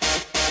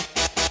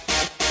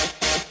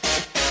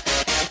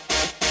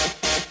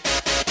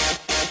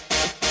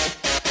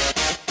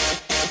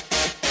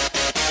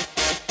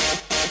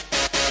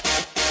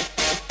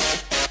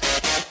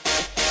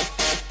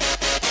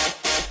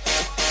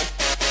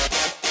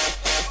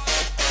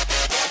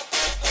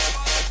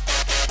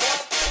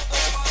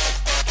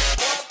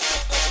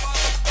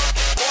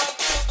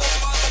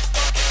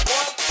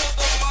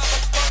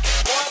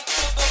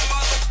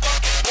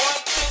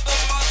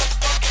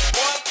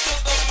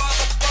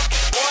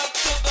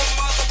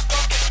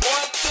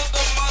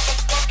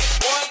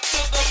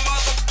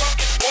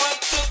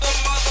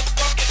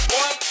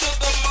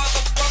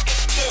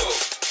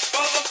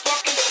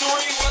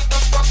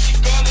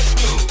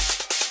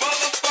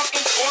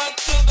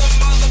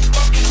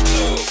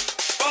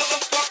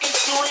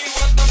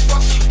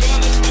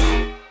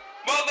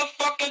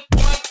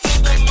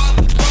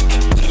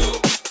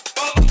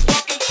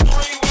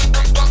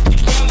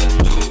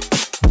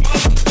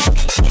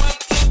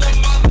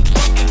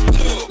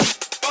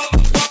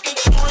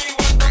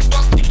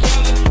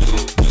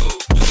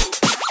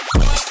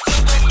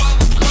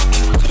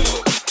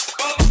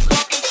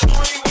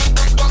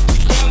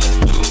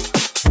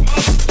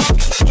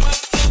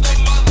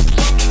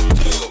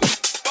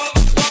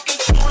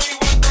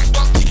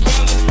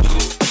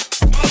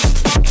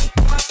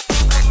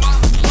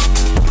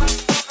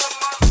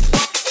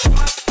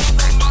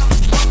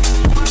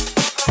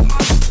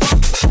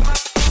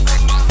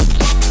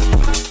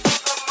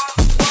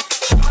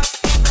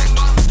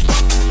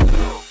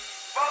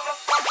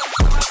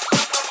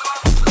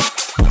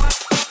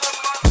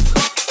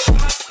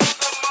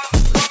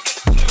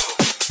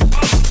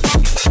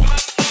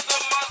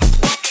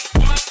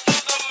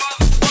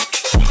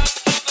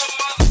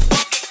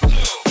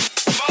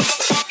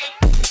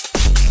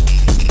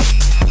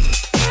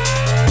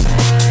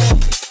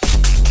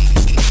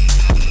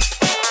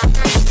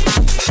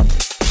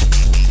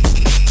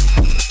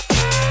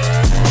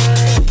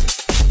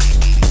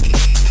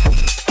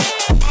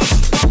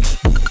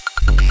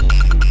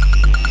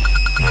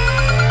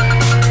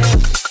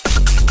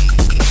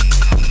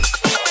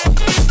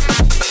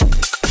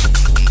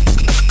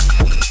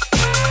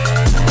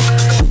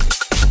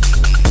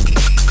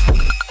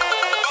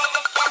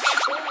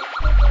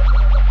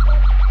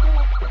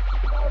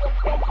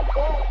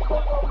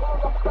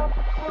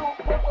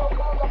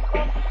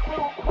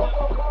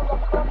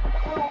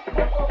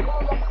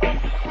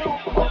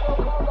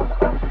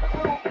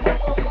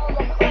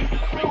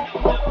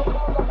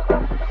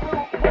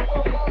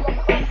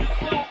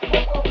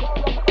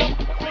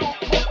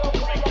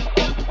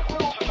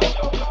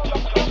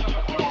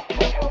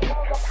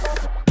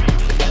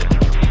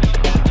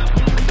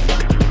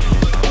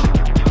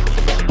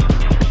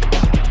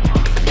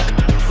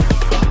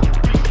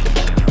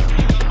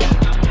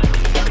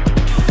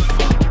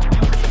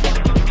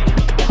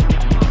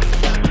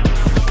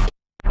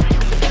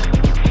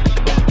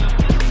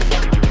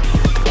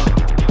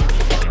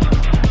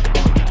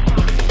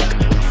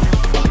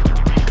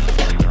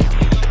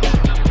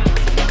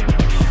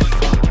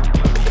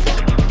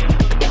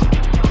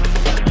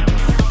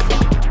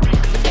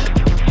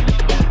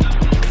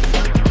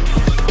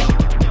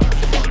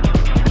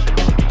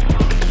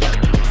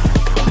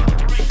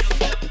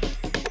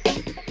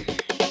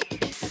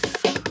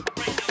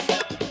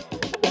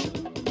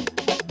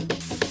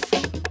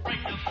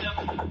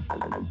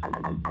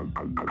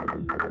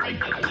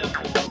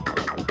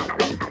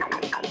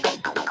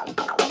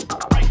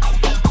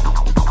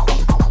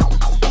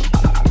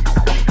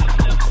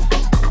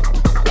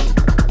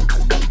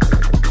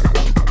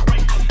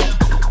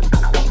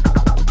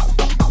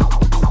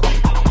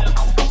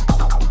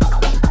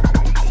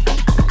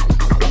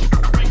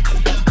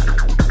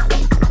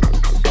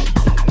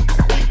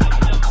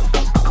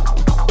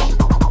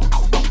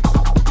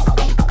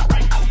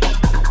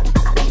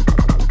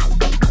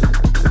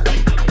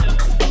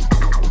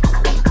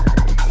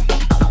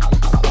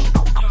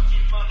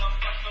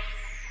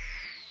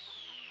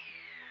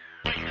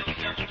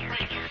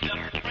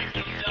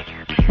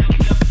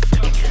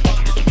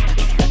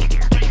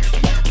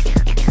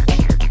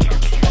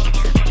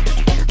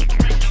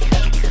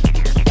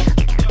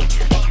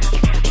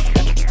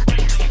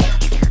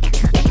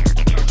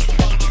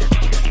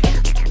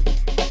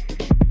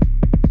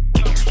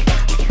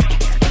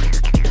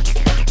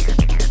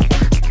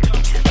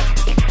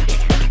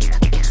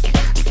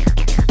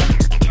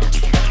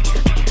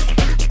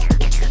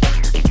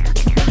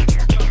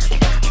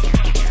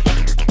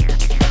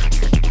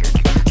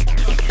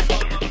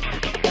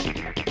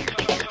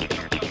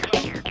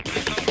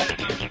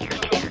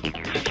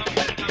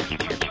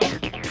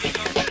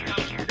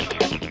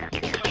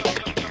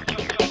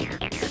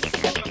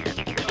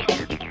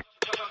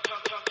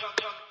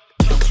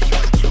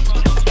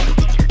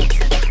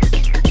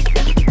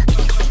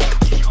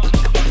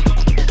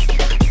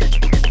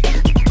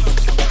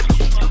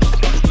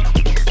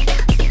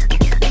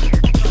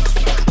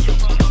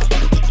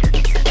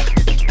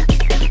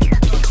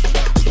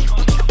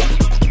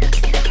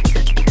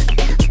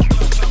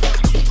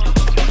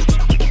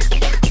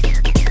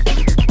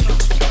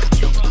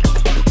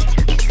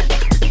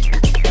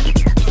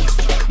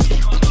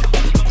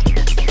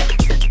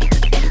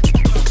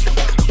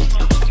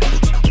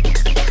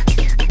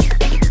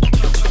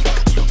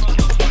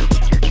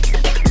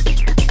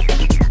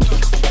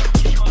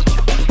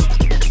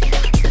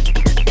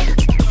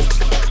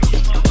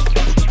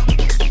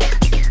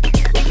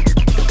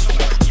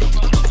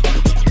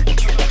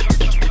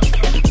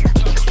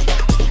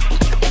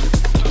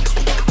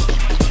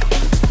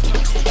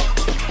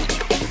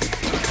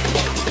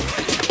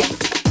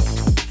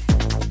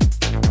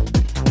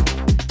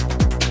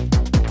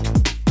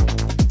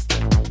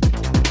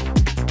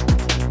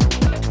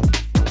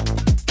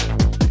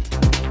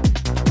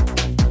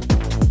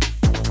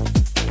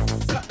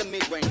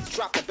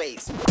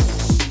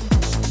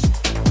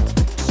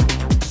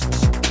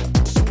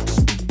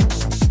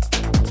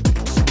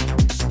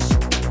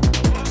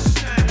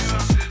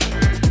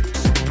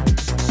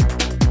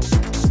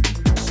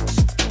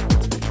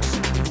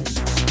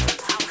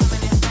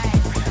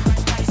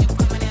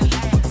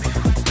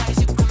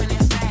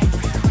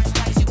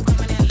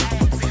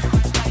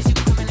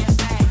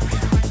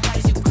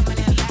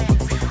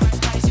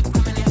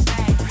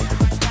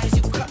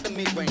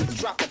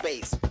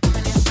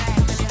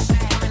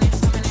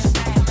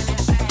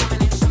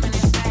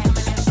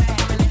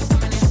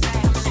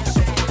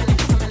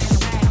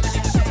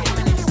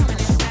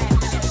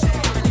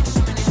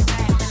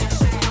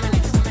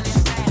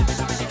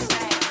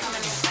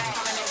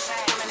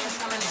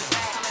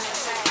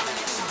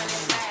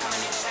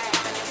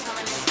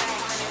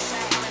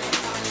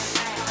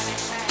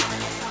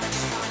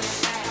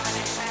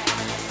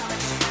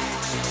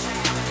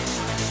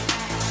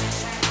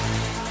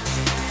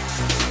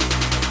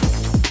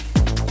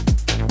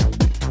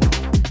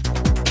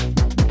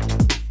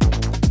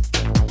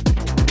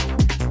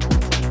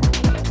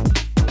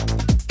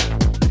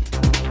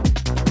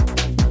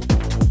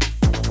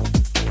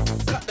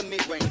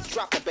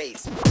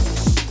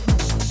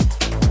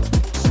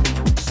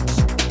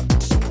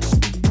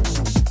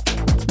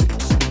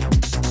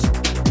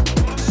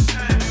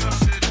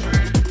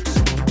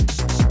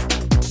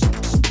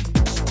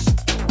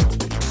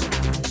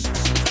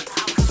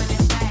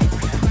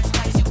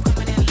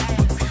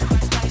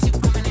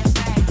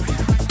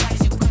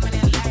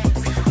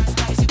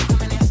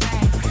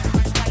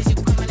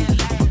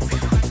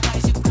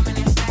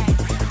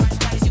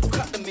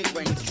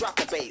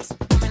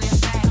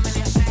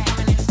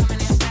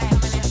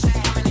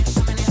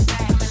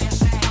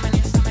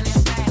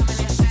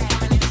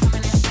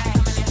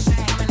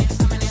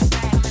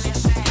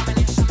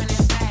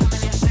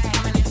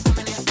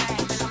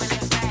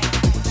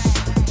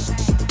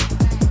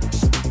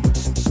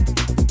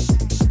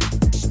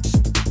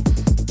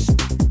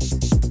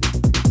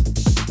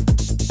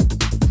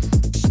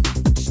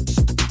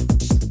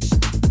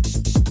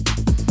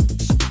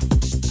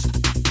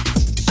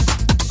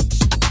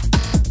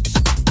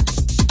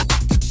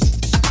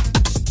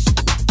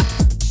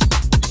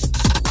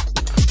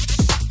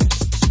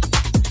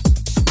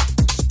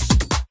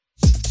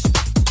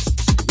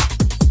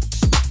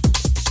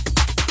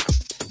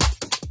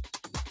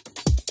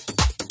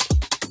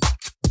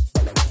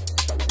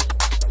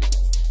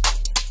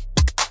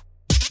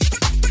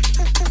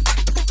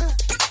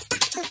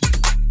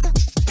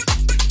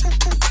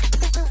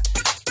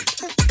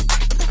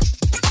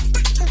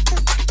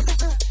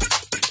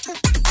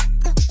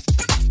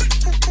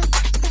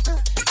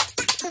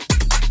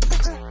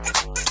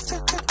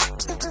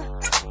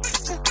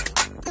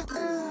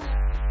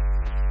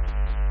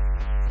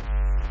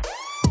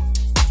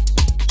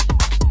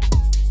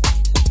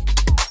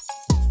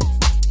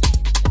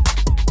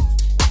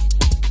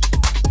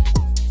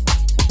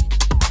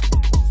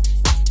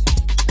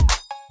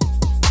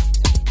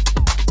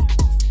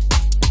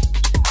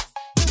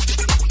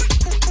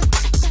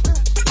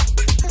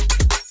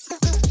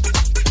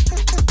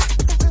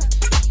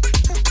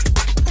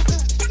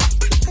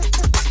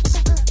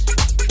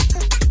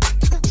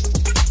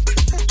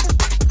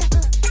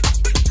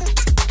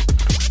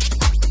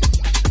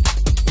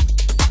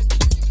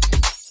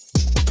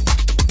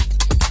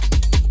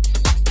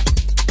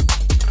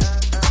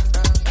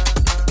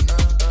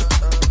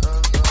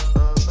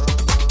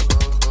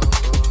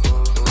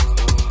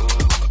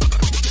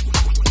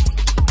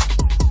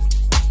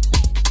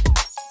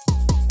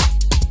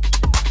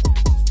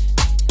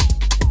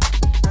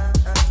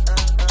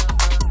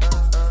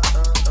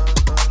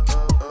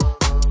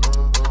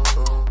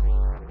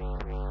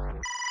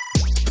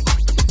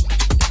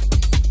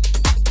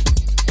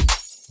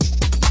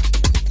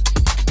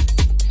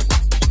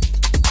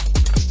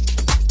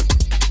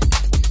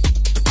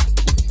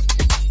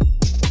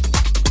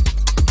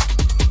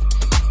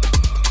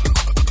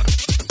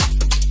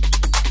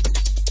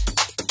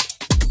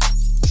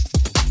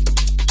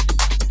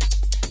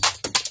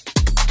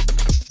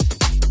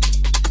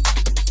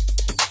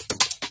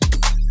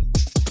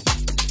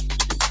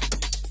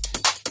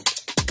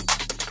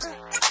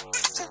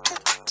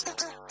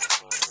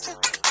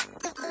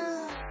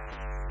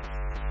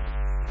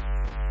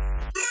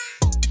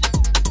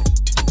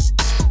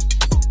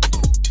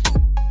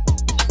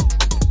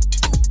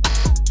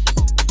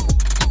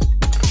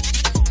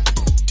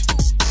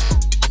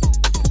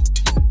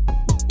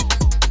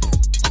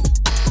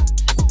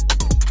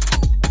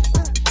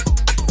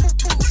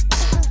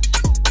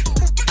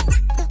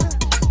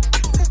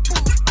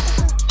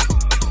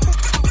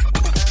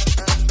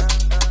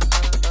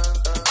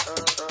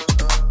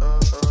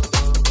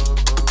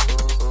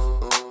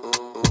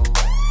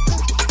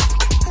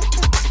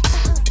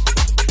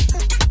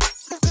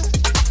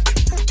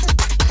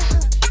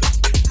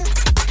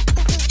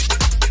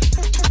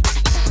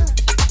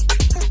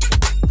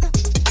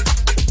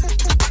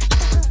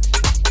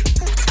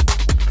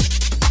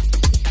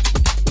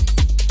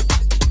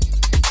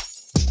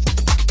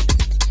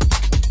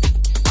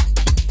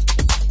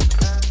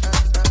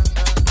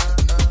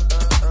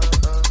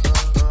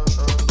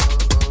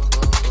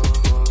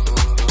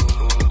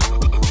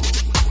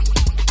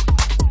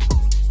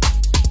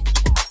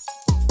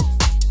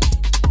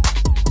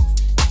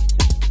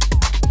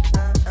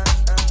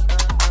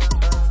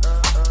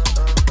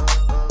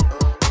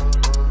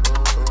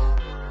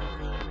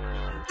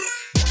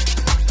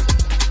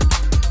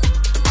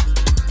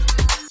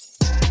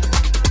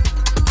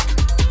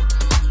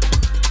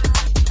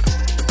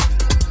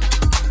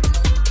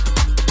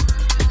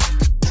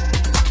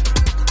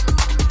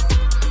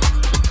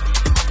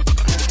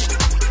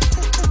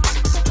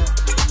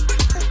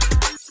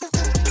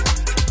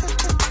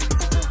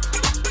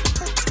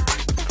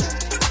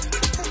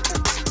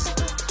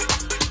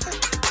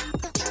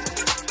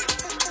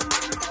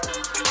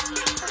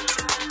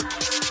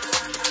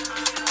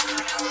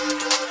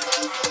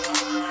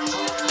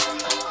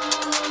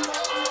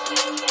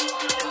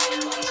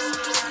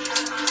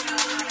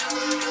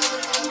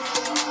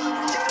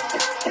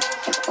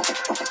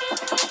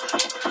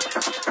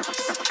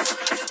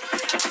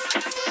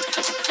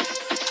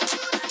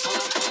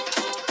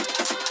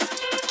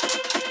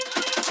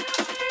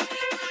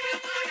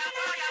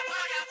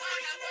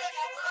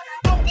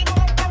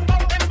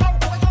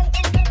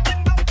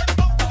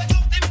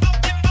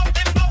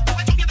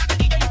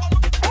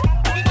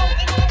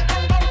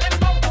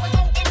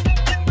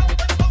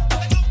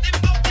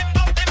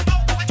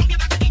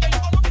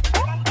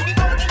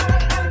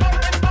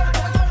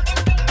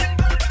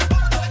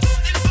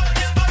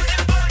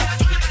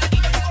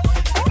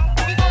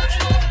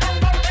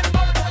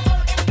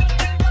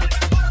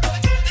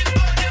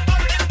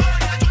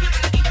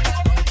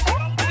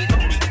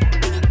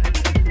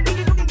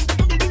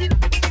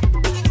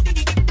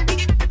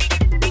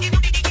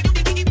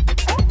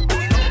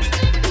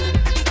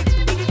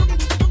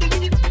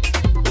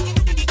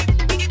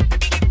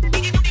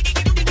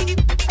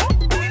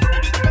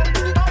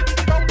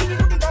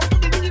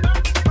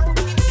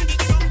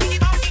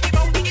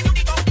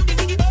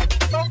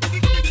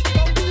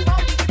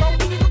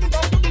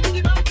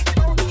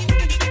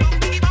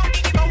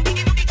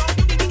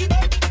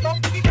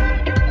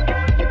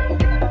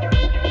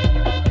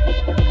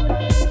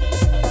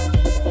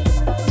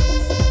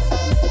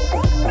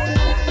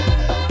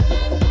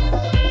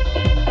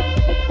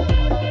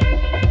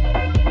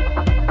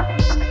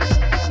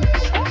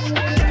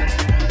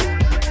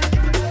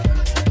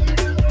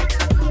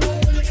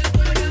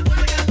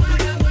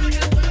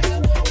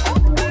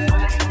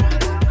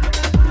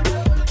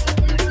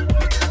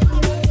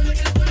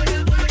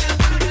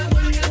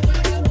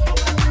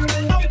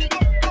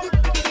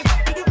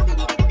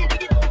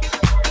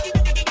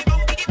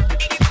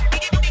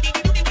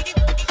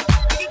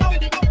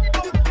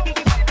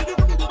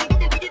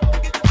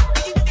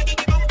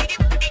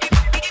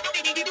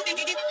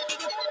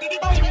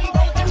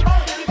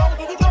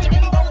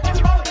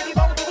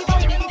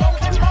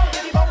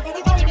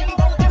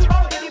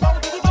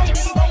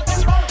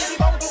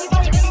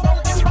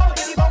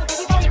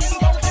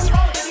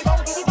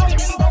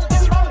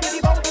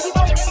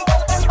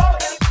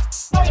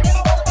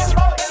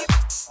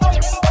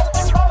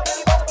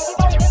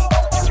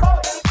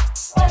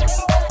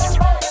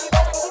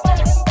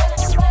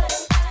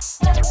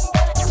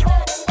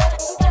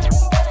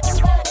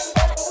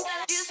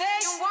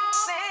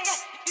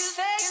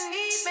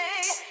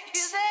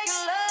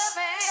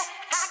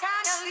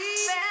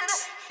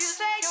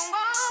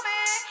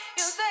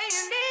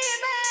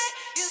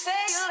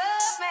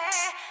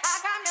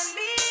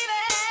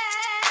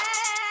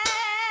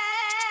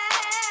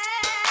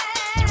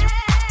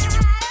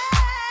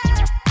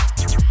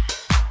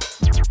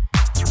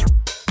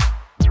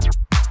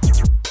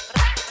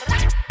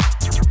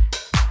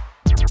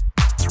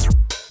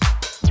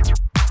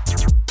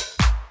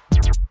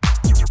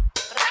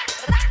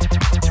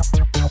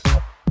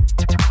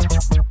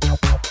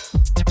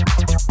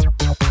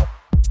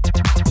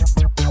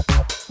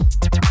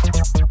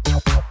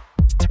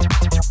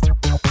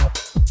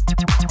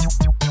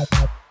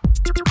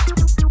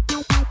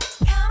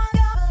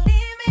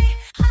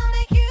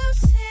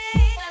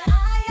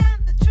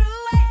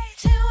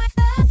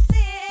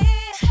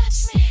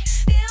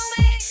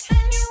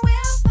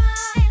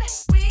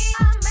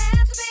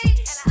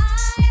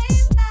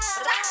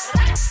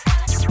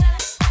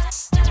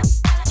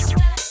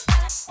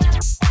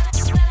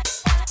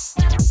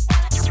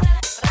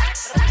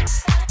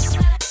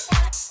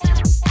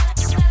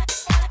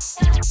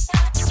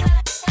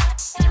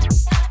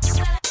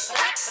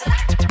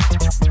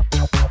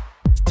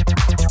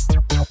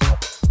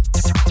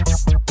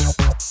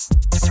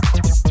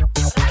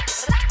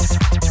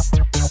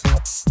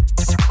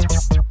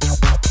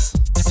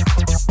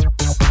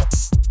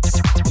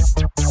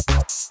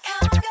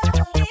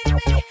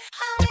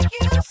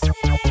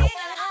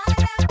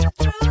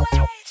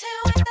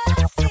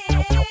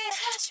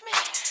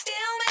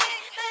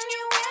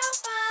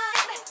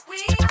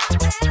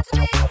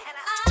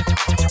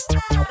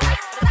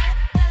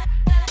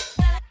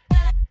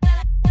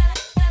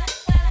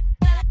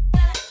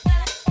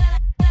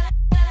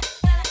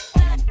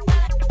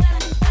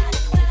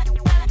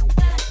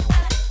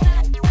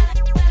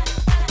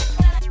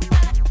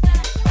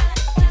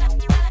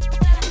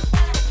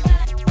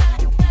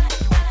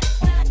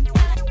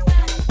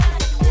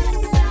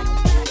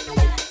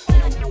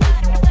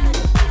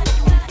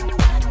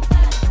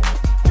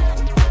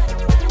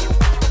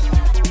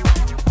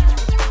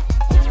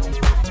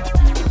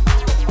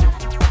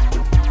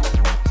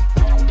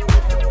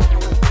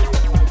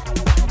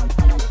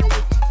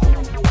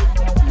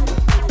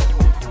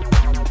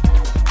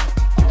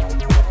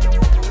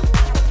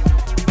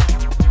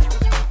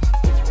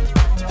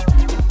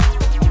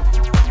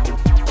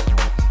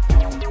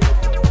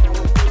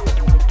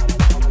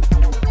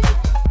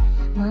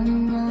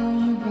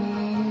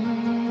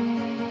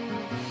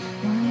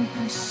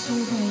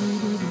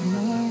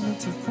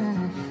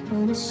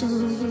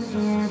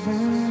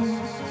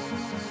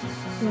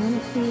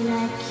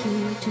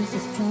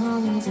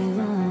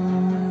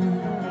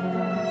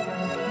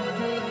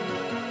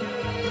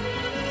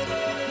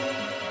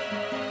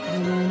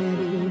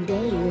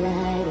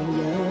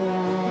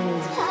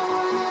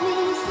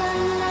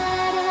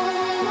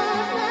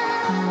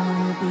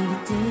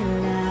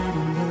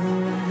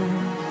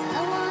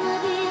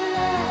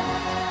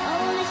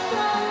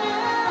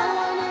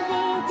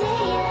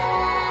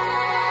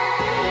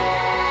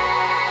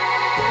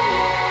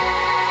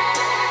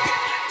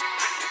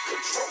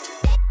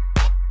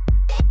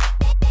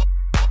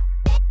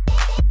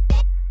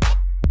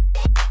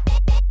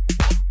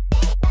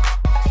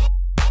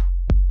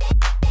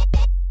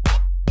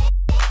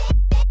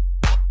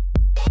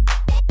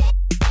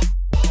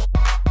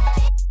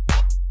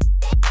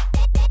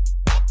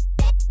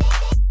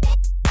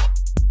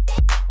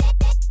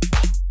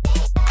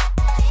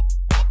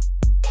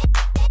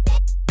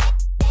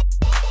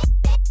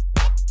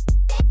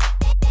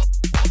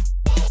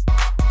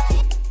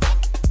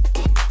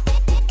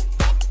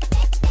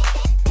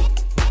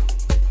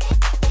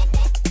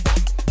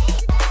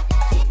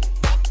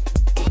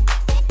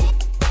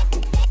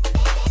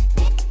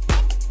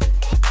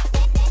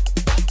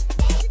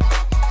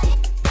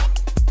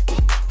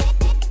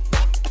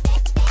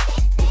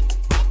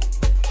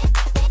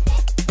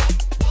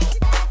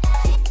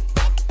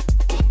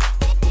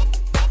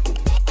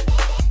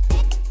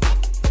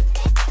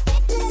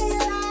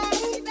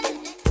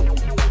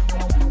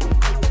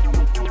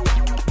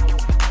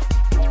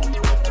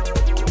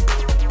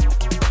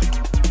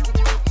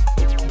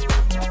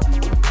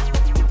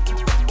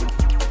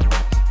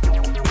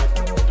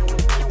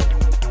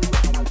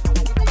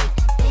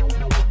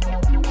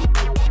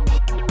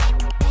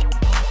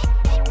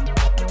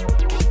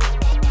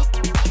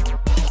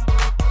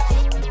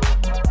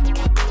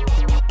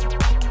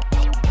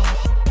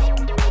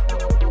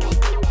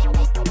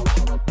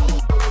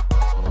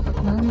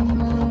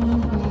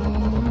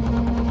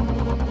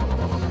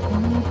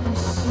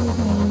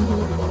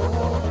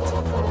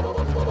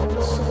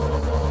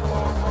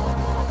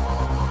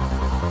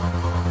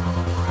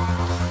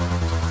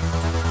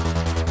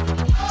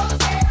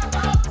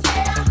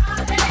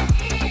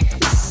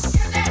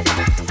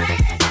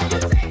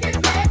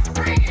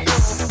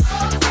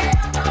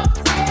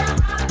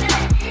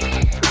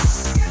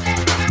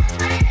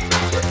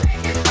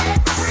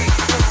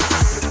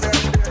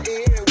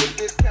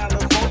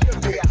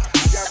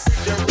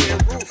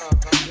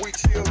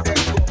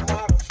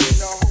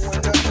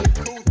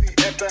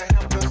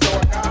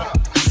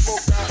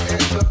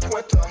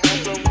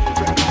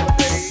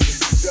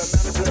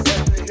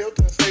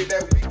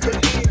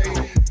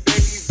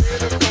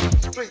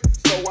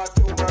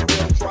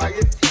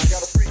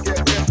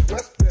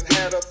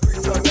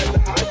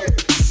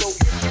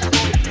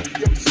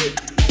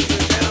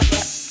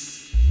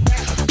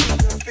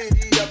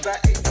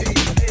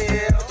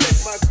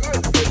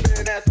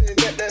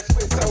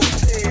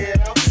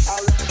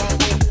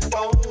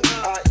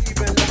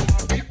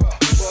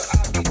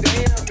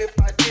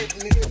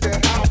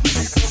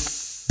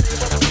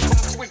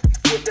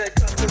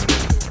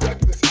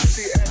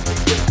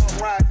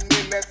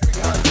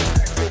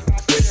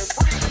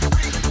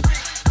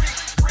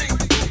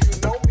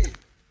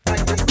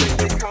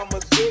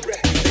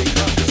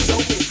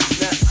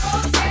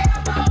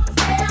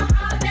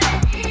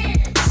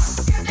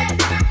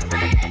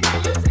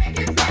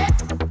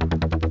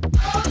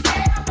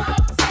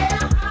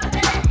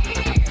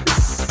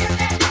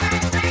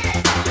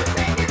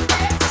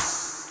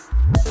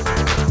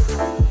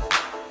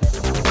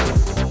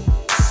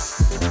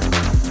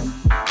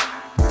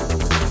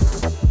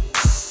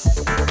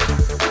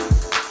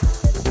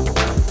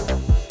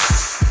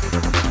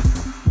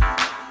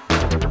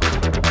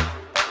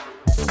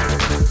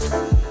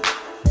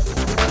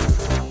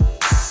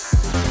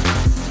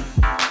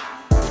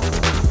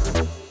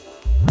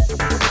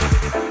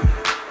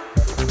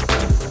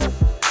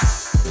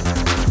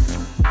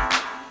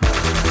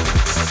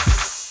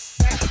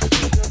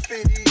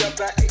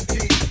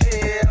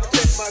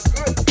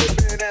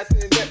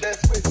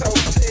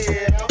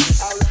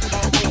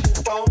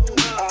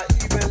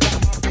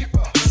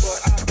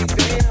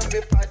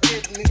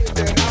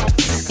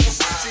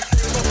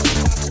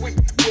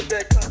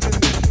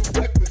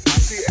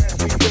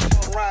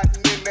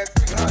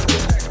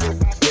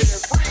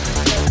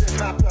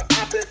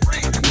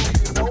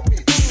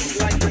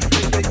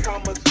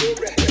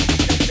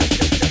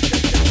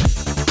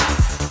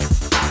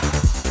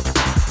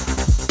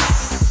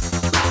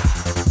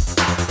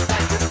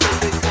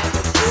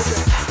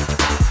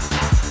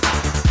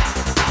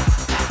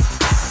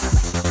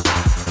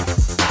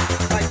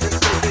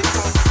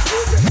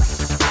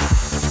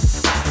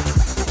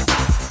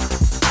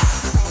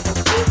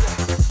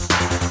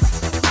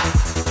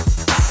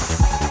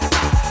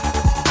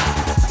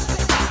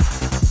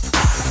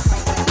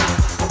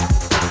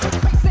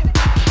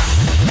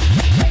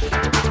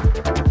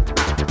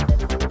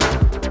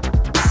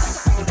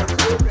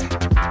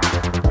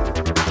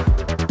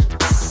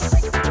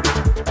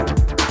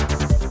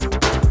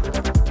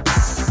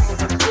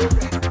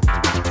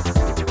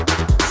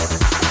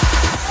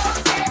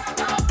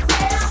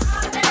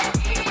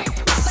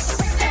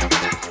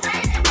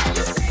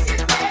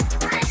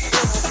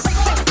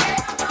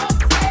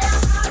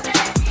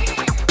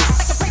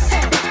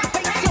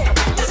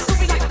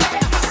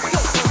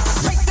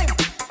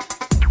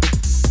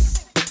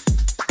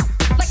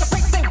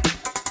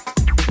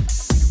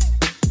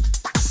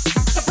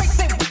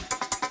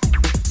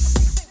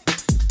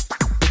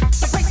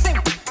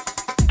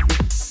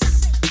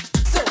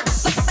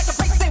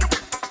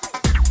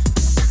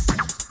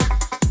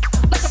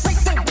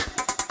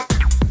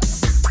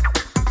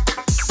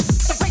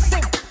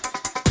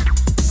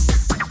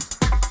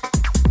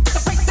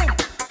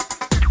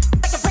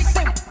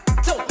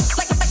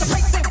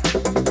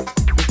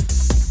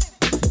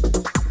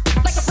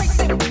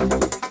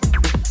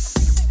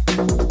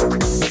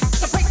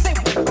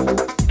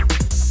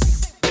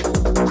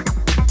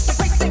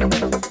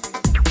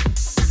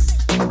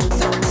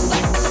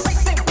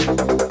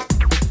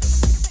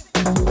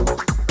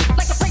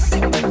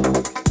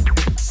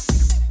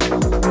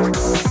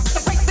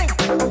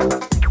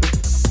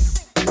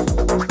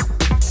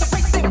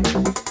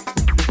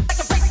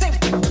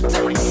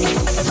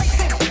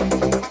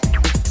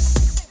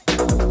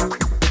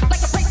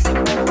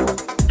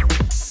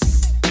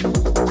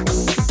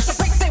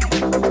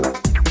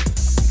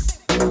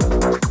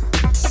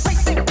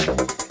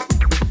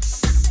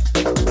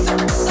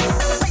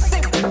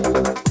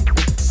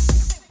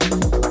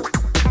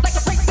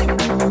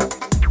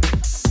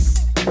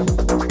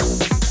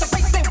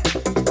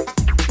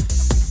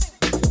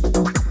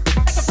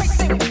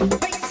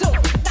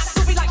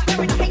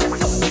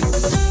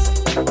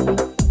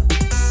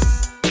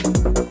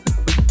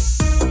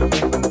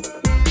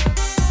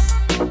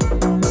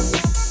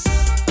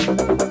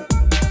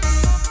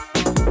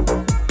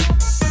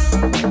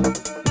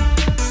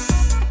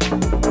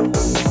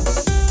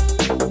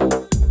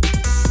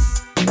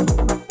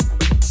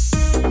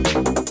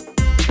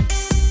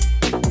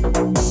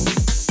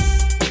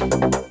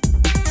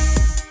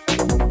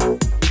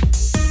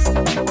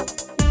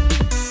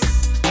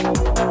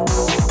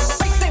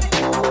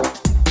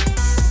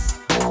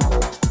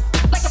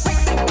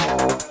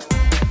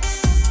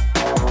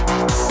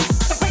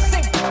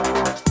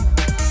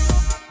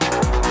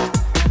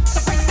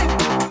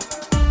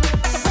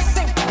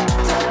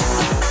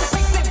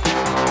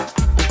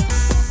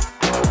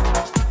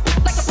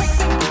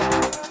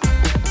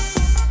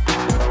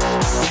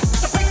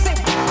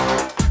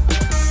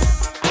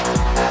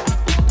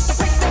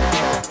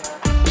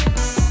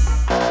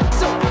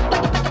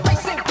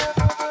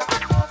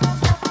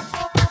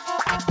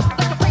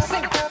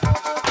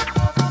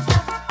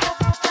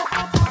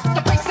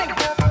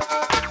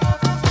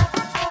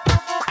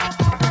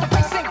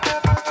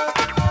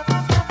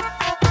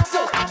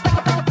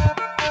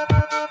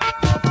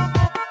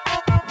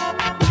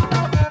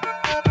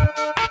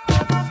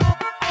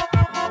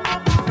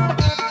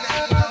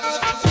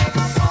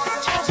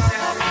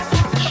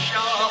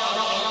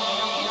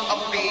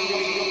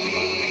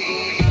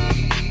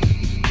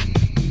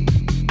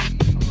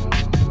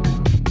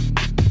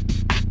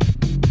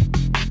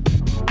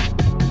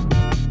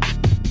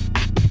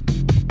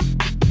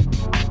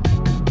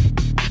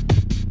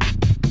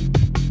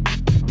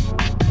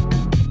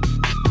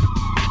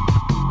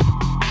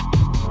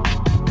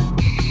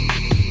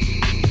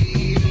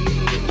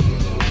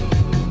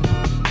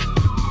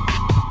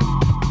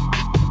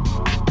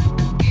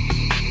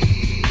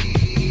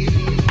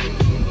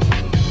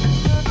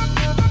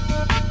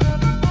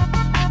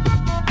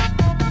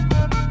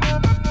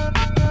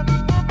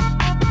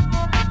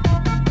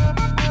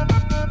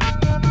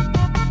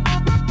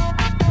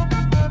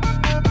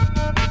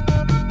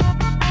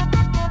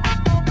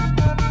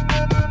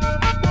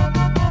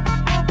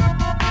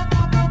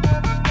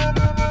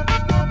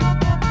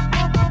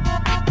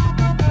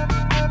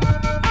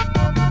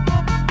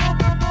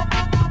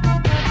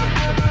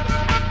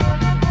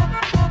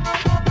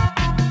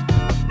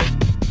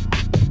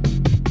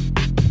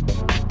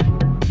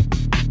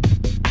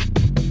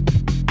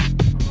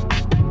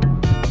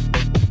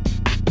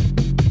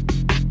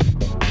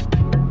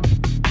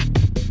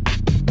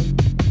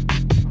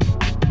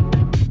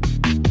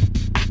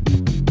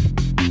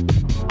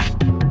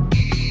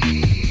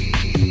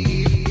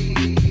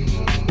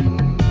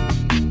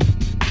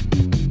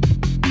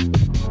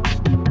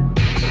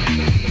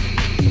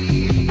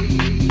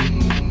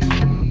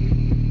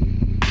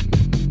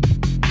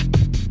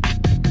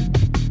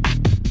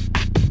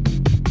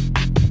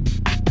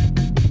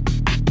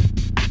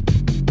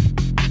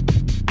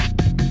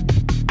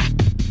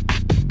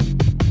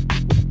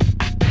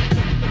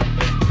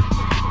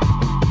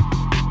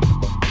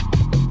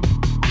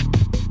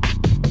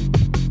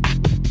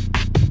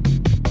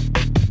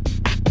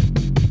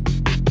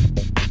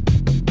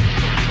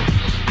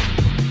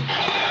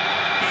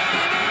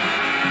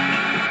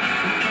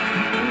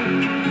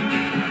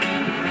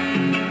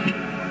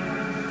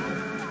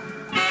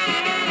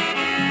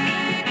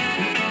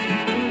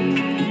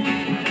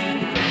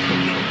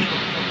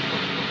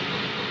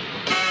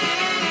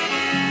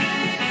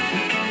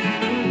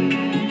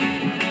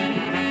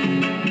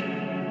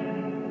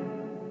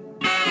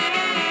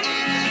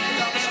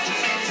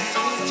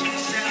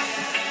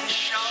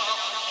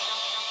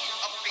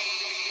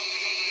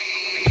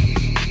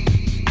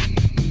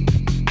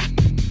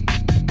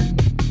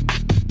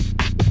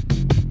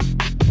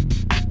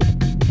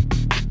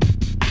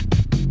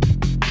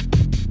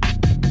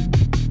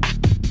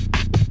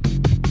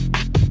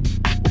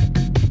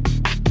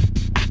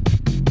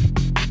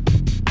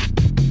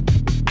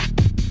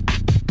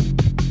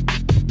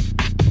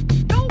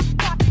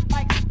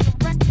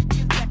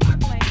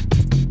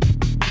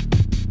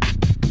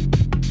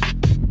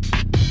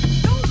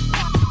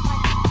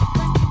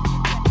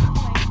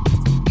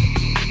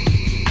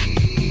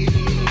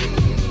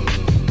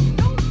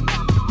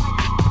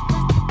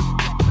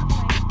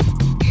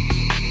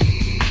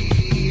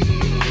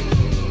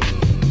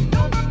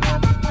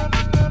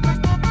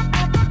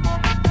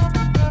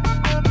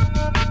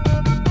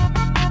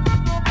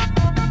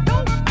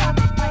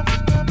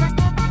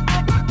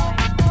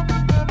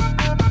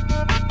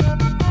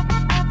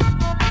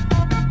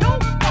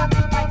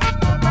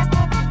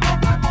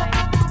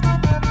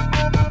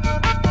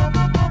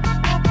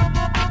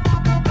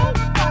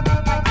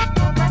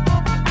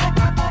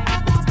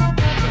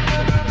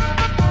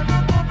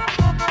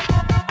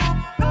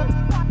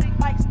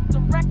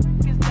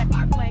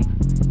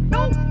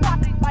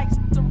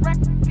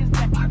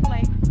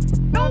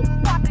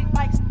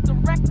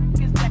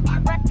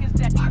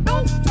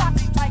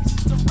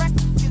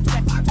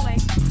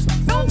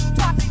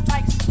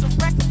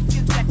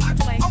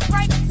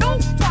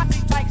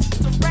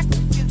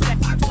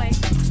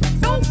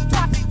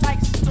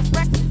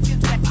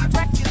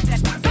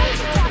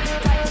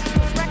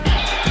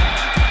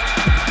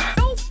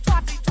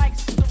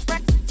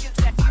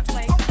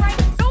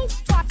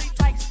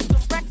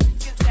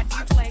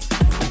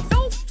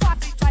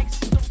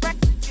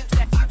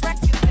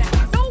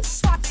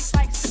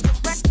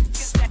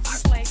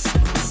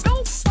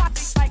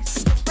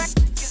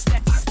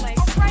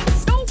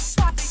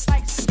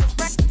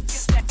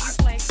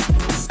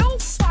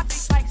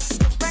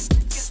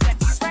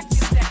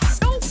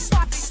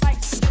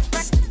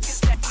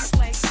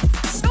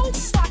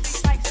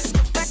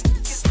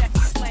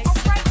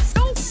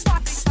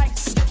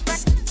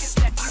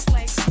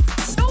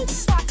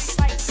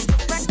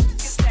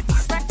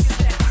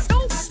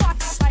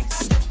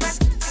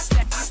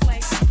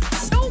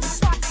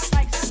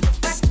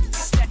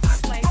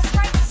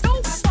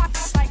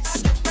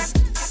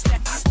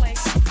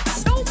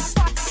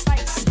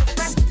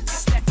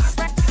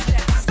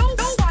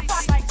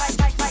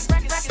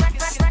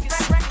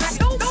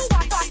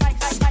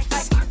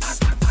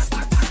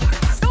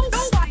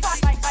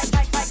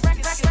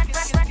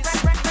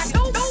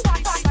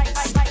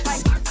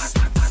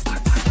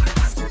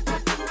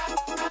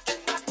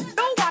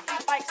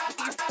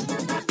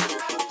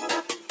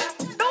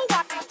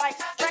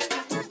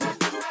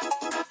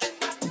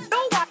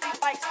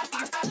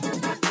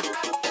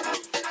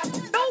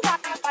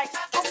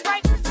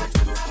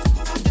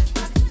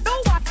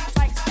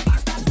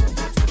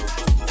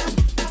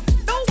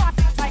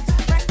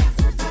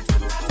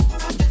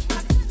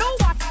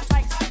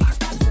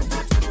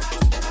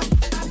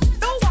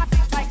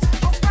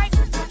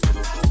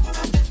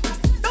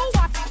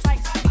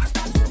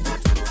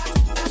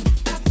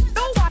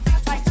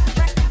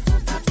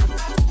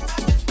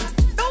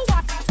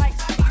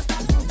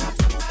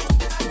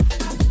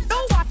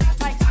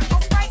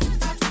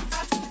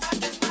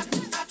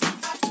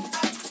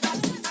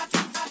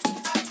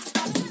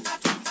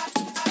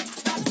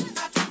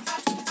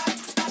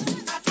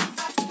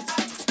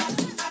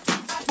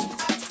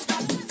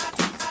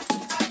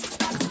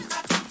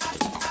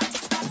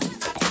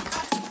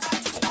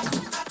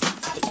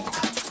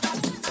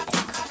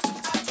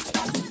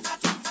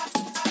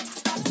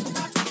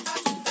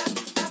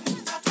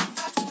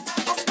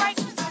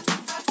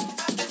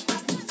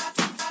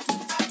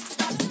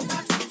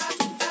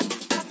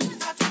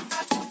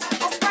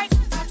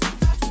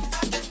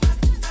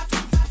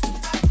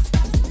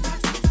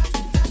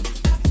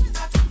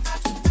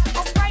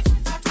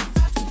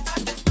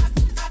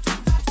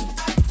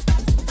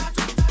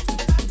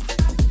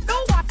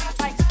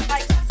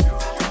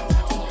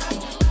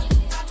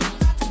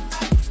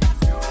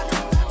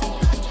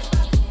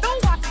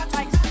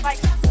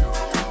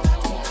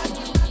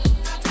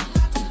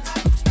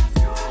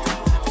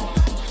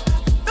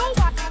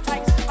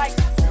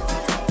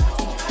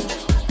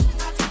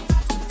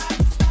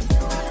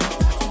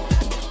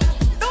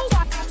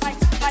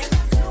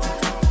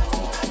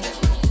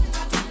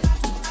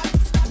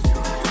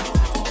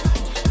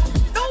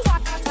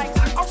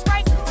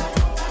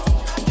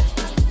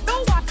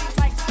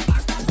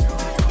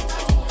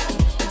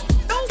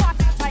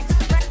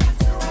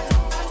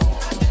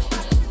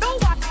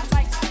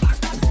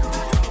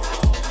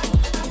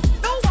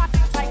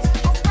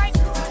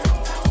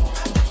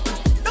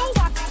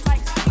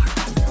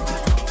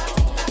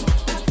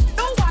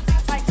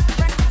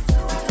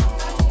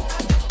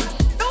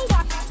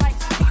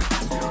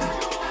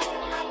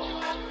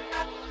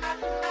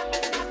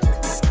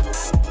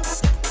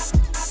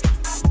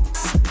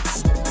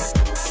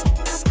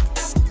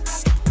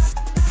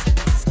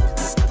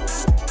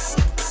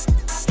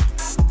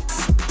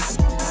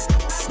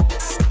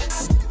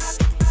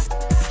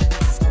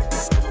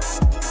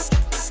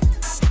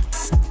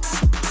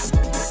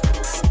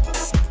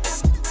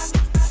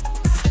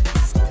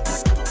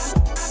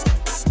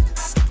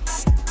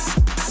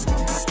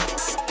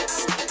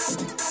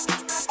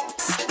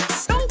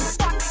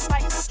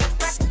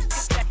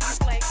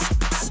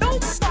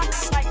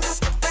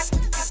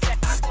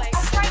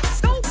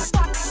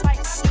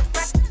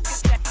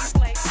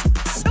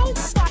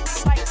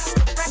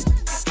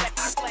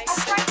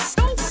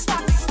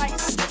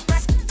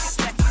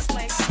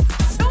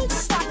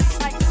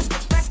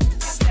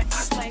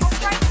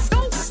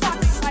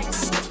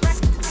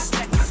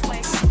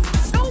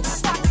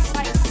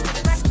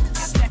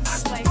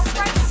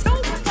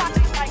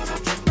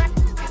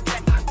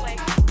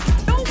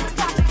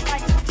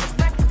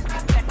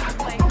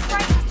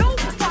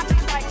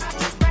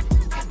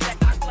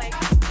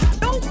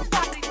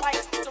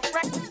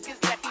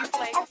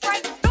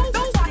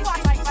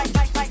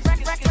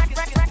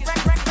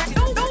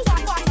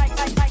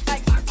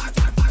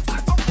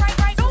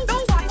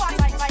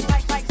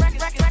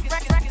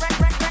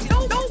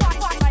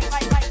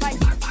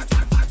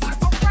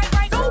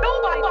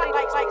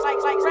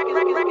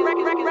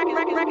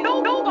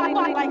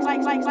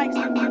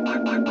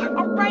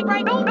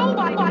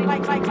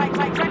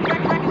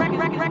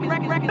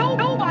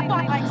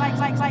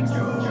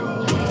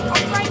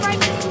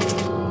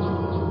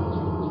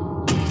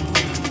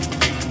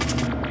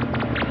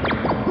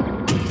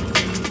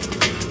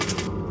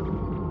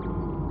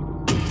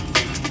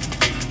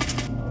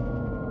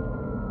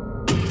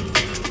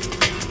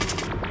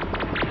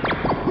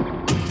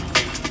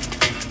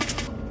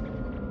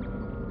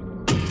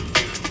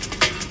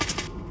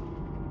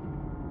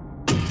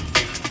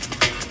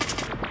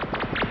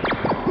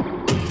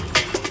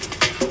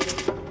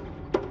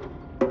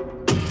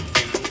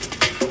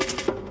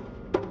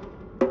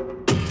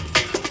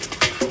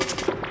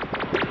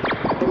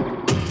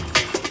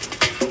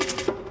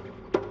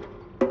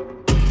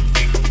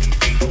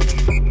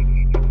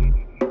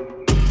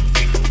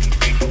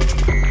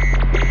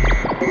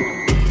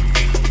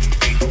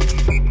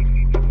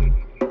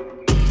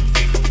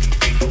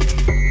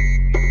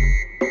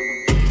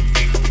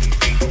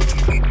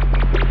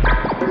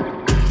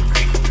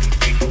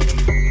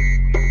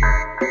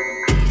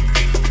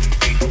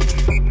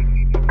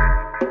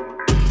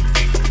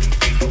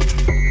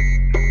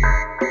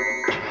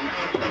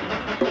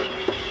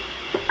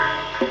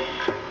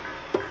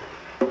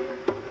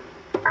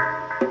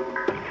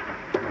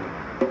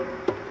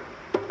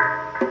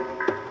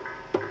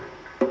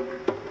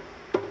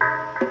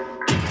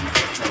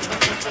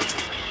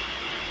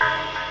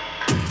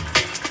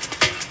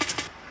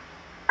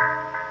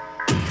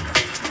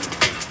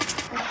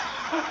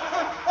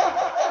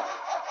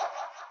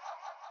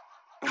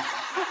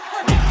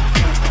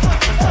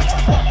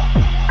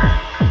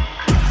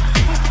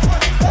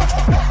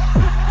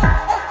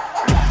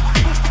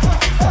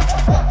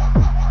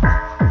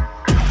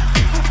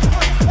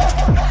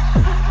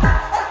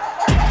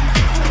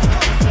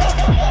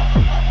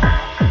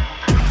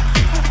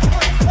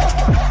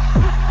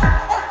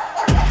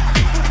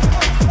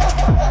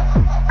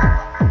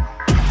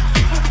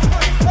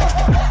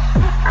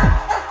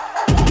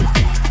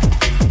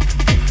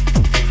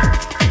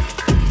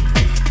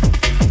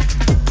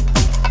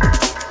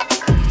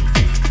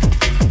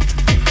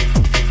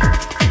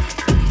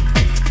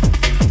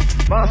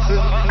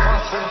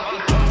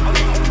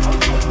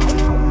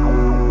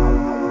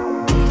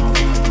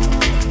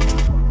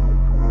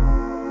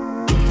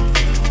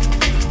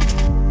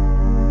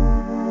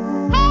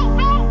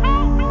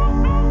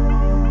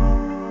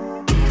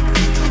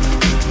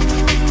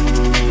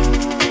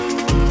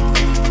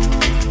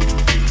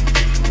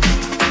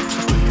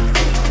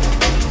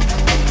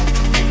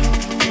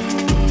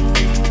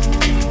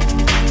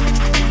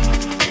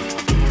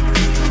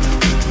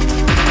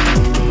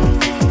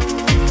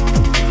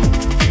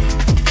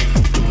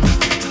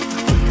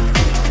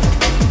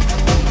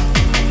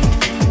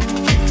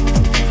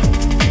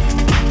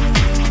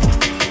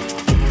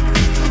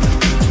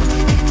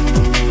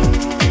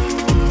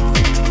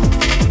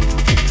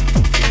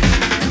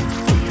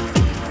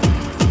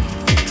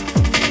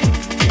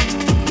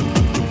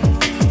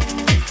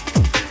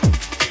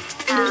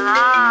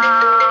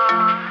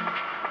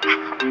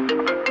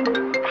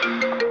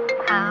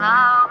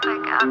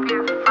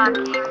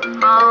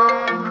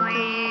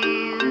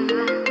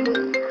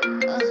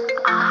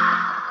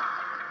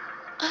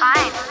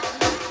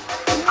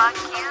 fuck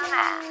you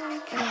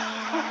then.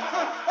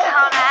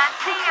 Don't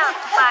answer your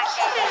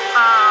fucking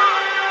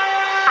phone.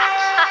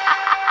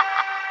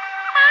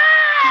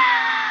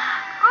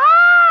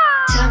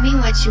 Tell me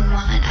what you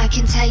want, I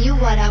can tell you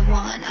what I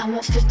want. I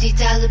want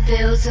 $50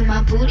 bills in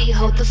my booty,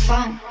 hold the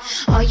phone.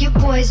 All your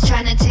boys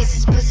tryna taste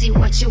this pussy,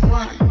 what you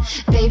want?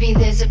 Baby,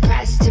 there's a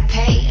price to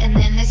pay, and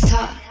then let's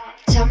talk.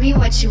 Tell me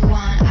what you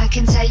want, I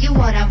can tell you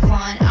what I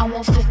want. I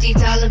want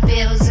 $50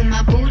 bills in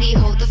my booty,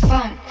 hold the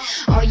phone.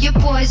 All your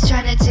boys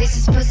tryna taste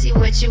this pussy,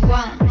 what you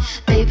want?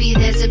 Baby,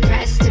 there's a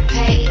price to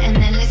pay, and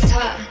then let's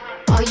talk.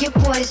 All your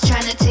boys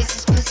tryna taste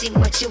this pussy,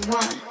 what you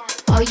want?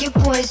 All your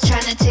boys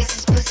tryna taste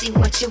this pussy,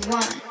 what you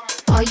want?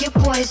 All your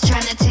boys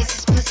tryna taste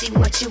this pussy,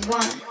 what you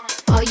want?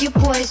 All your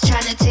boys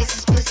tryna taste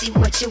this pussy,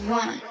 what you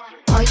want?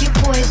 All your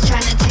boys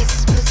tryna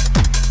taste this pussy.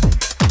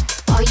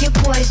 All your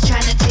boys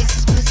tryna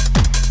taste this pussy.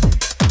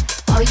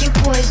 All your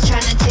boys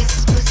tryna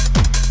taste this pussy.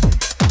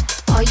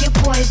 All your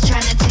boys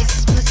tryna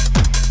taste this pussy.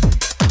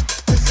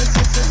 Pussy,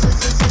 pussy,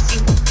 pussy, pussy.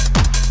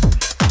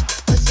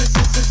 Pussy,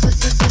 pussy,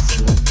 pussy,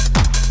 pussy.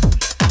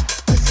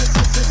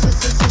 Pussy,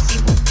 pussy,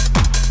 pussy,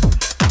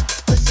 pussy.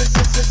 Pussy,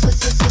 pussy,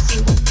 pussy,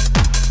 pussy.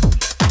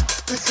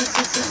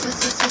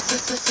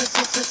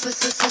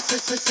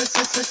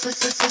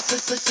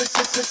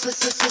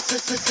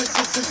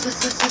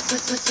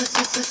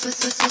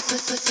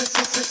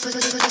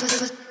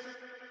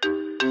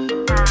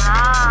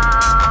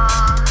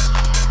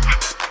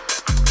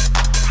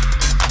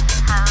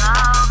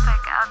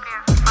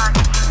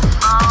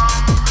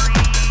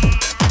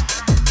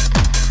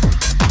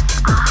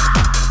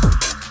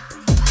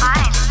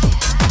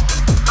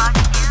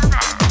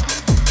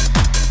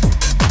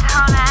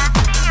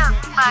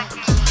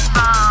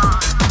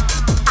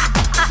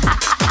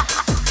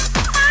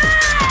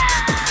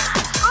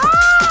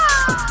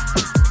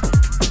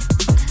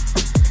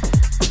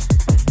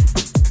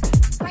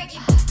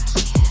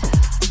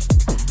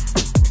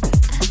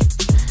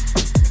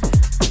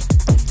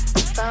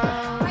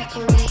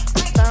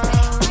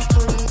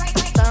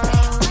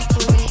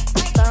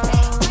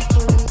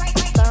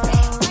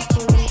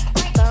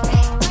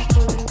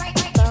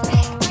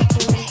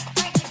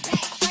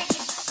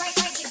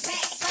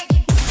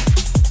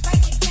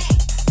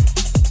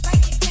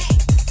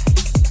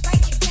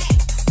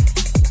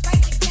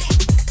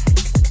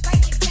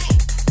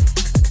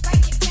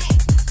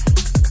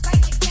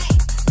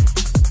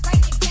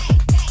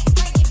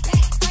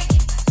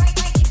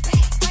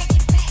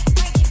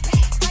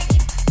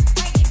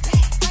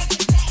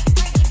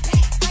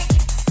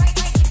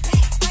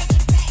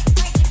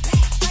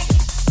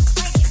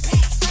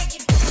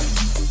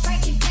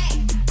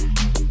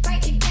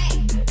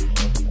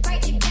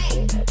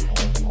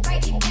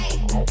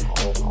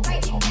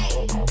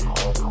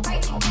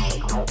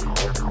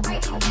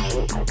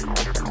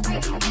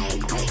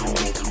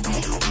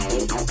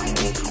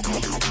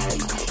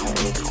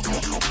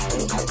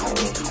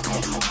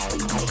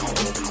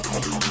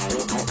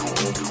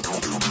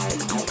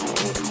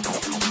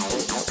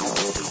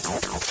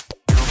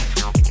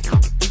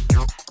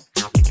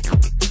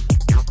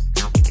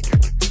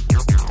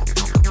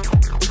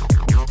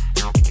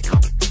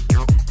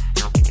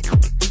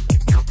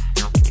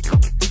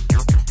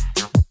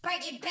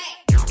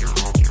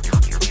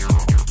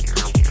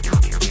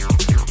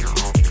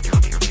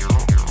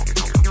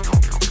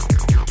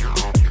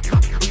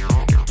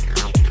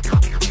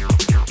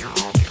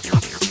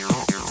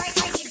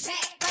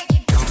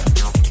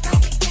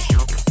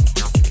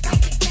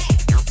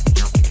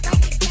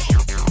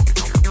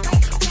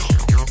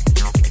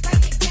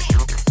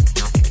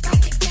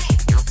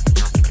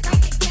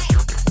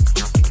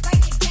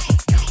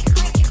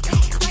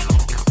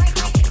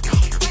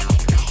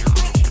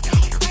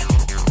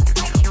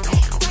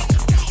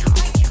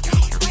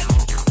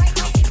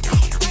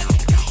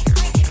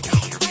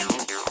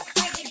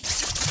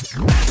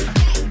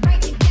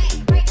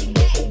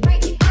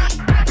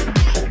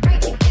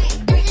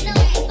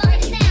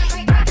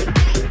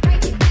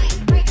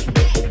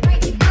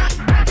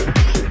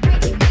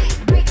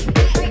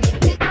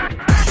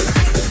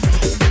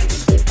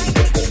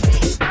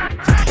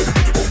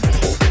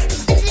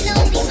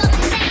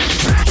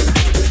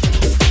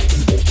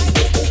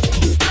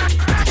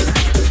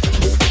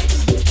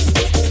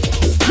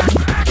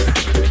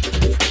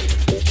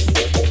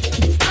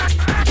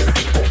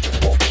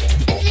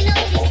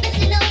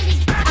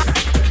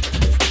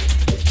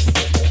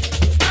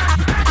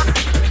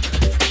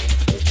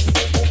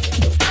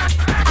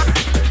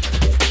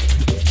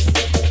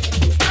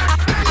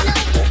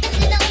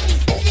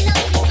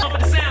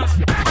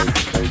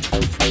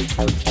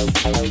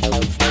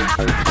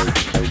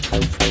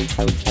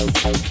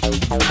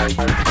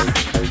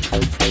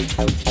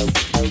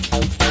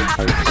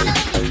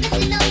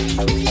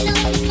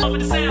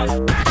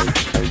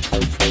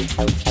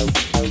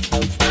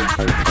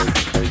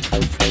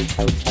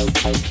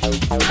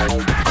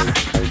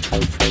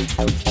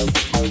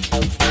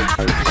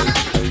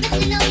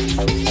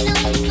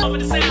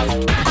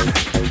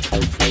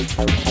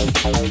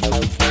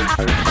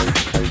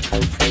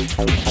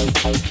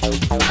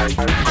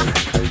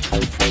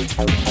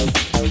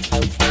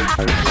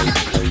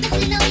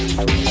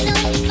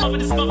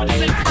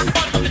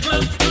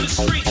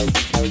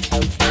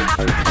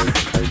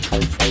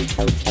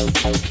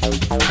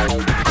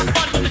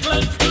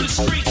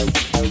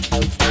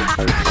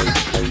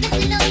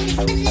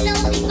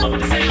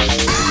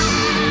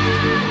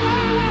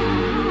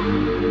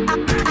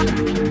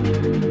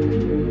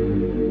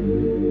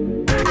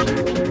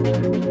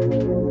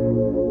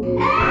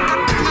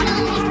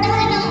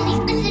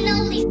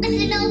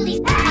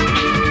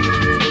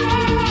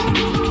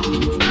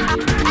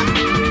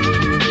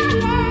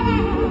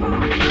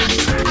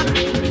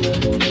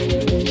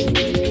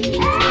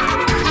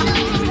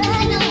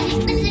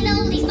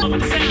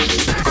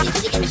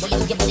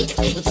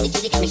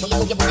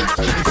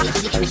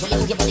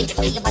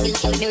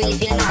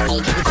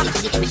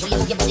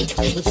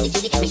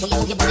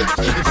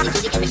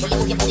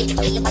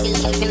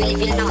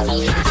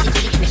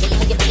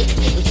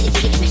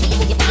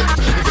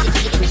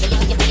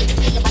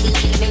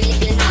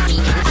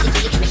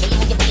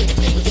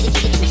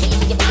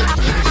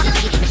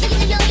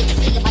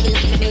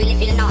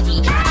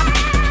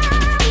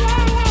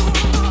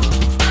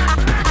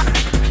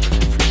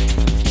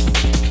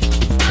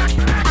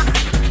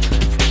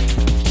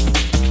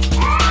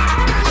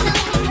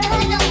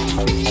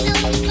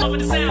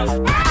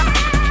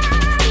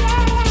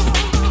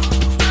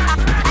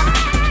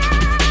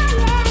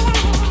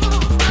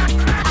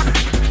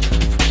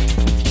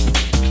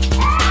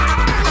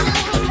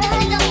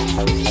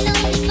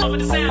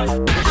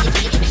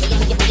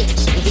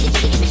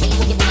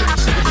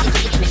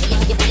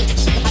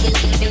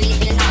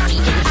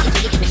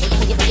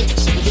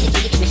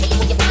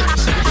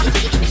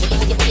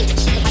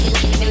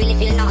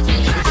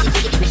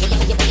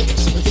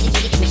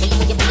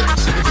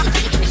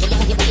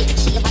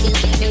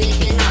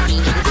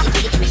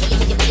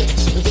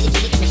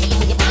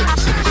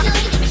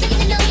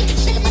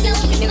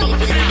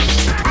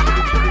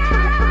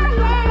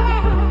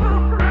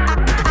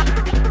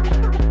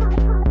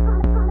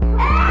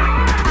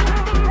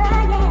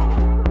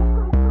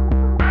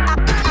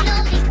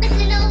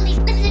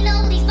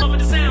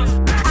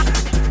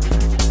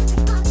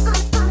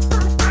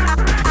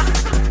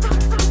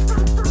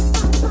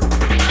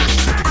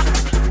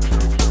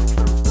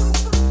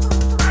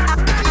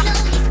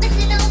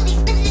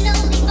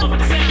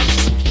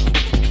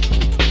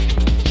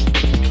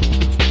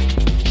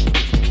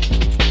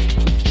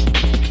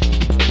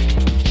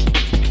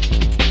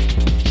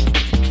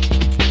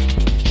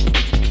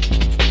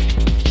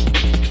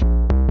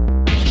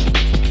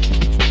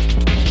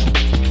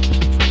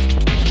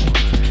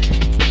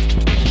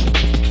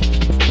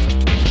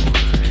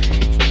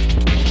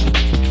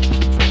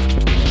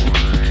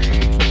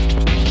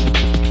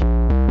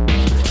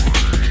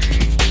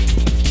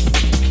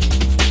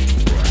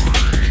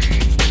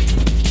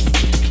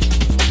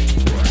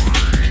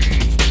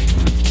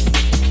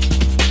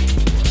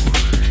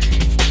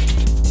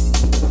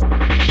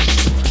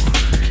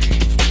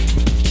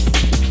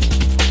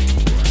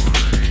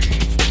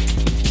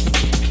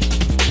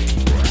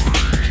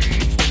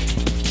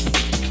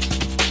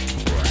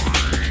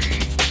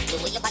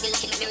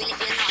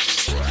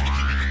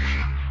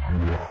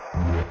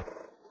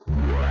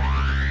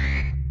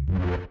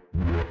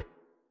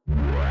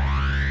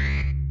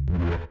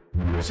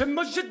 Чи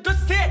може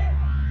досить?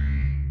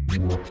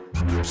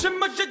 Чи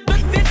може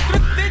досить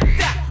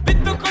труситься?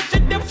 Від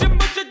виходження вже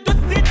може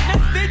досить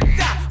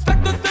наситься. Страх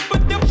до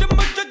себе вже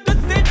може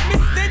досить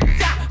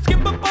місяця. З ким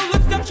би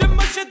полося вже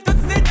може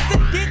досить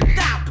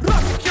сидіти.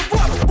 Розшук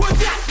його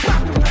буде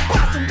певним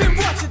напасом. Дим в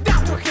очі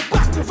дав трохи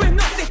басу.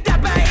 Виносить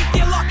тебе і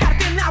тіло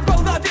картина. В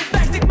голові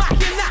знайстик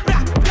махіна.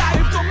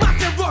 Правдаю в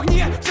тумаці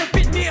вогні. Все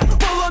підні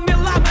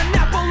полонила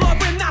мене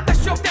половина. Та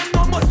що в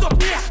темному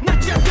сукні.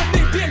 Наче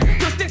зубний біль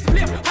до тих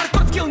сплів.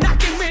 Хардкор скіл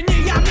накинь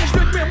мені. Я між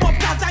людьми мов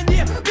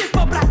казані. Біз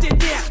побрати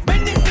дні.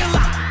 Мені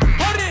сила.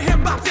 Гори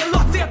гімба в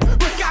сілоці.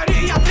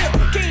 Пускарі я трив.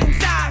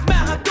 Кінця з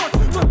мегадос.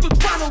 Вон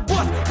тут фанул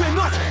бос.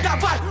 Винось,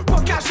 давай.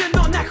 Покажи,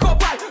 но не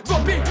ховай.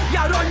 Гобій,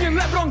 я Ронін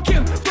Леброн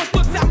Кінг. Тож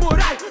тут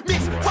самурай.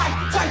 Мікс, fight,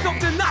 fight of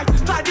the night.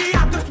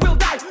 Gladiators will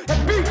die.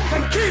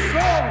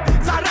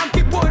 EP8. За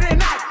рамки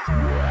поринай.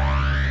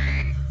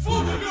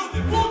 Буду люди,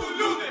 буду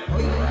люди.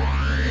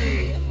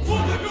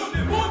 Буду люди,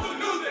 буду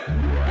люди.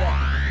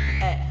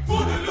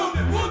 Буду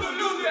люди, буду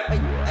люди.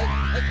 Буду люди,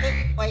 буду люди.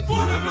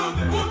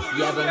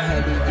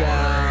 Євангелія,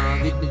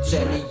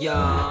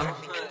 відмічення.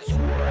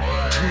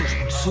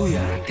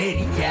 Пульсує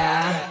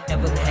артерія.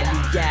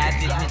 Євангелія,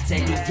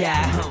 відмічення.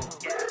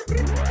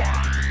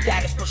 Та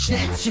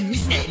розпочнеться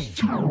містерія.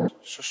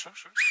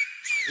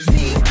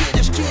 Змій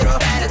кинеш шкіру,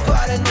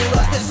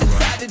 перетворенула ти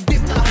серця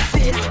відбив на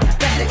ефір.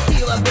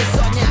 Перехтіла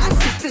безсоння, а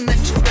сісти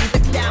наче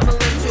пентаклями,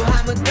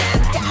 ланцюгами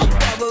ДНК.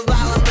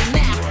 Побивала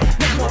мене,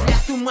 немов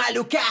м'яту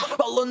малюка.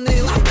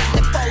 Полонила,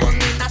 не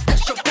полонина, та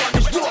що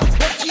поміж двох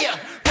боків.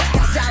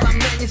 Показала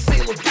мені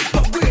силу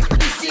типових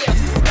лісів.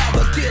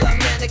 Проводила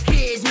мене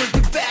крізь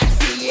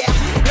мультиверсії.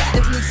 Я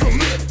дивлюсь у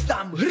глиб,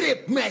 там гриб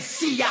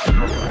месія.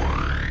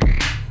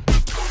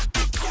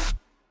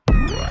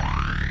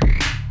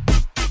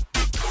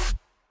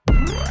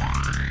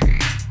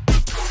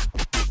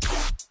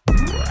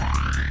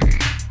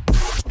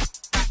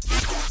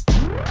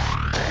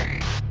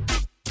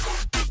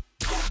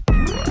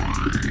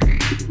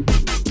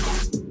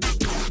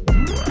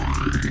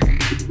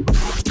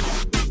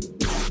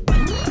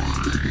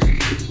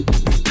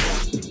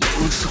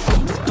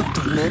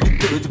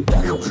 Et de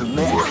perdre je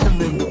merde.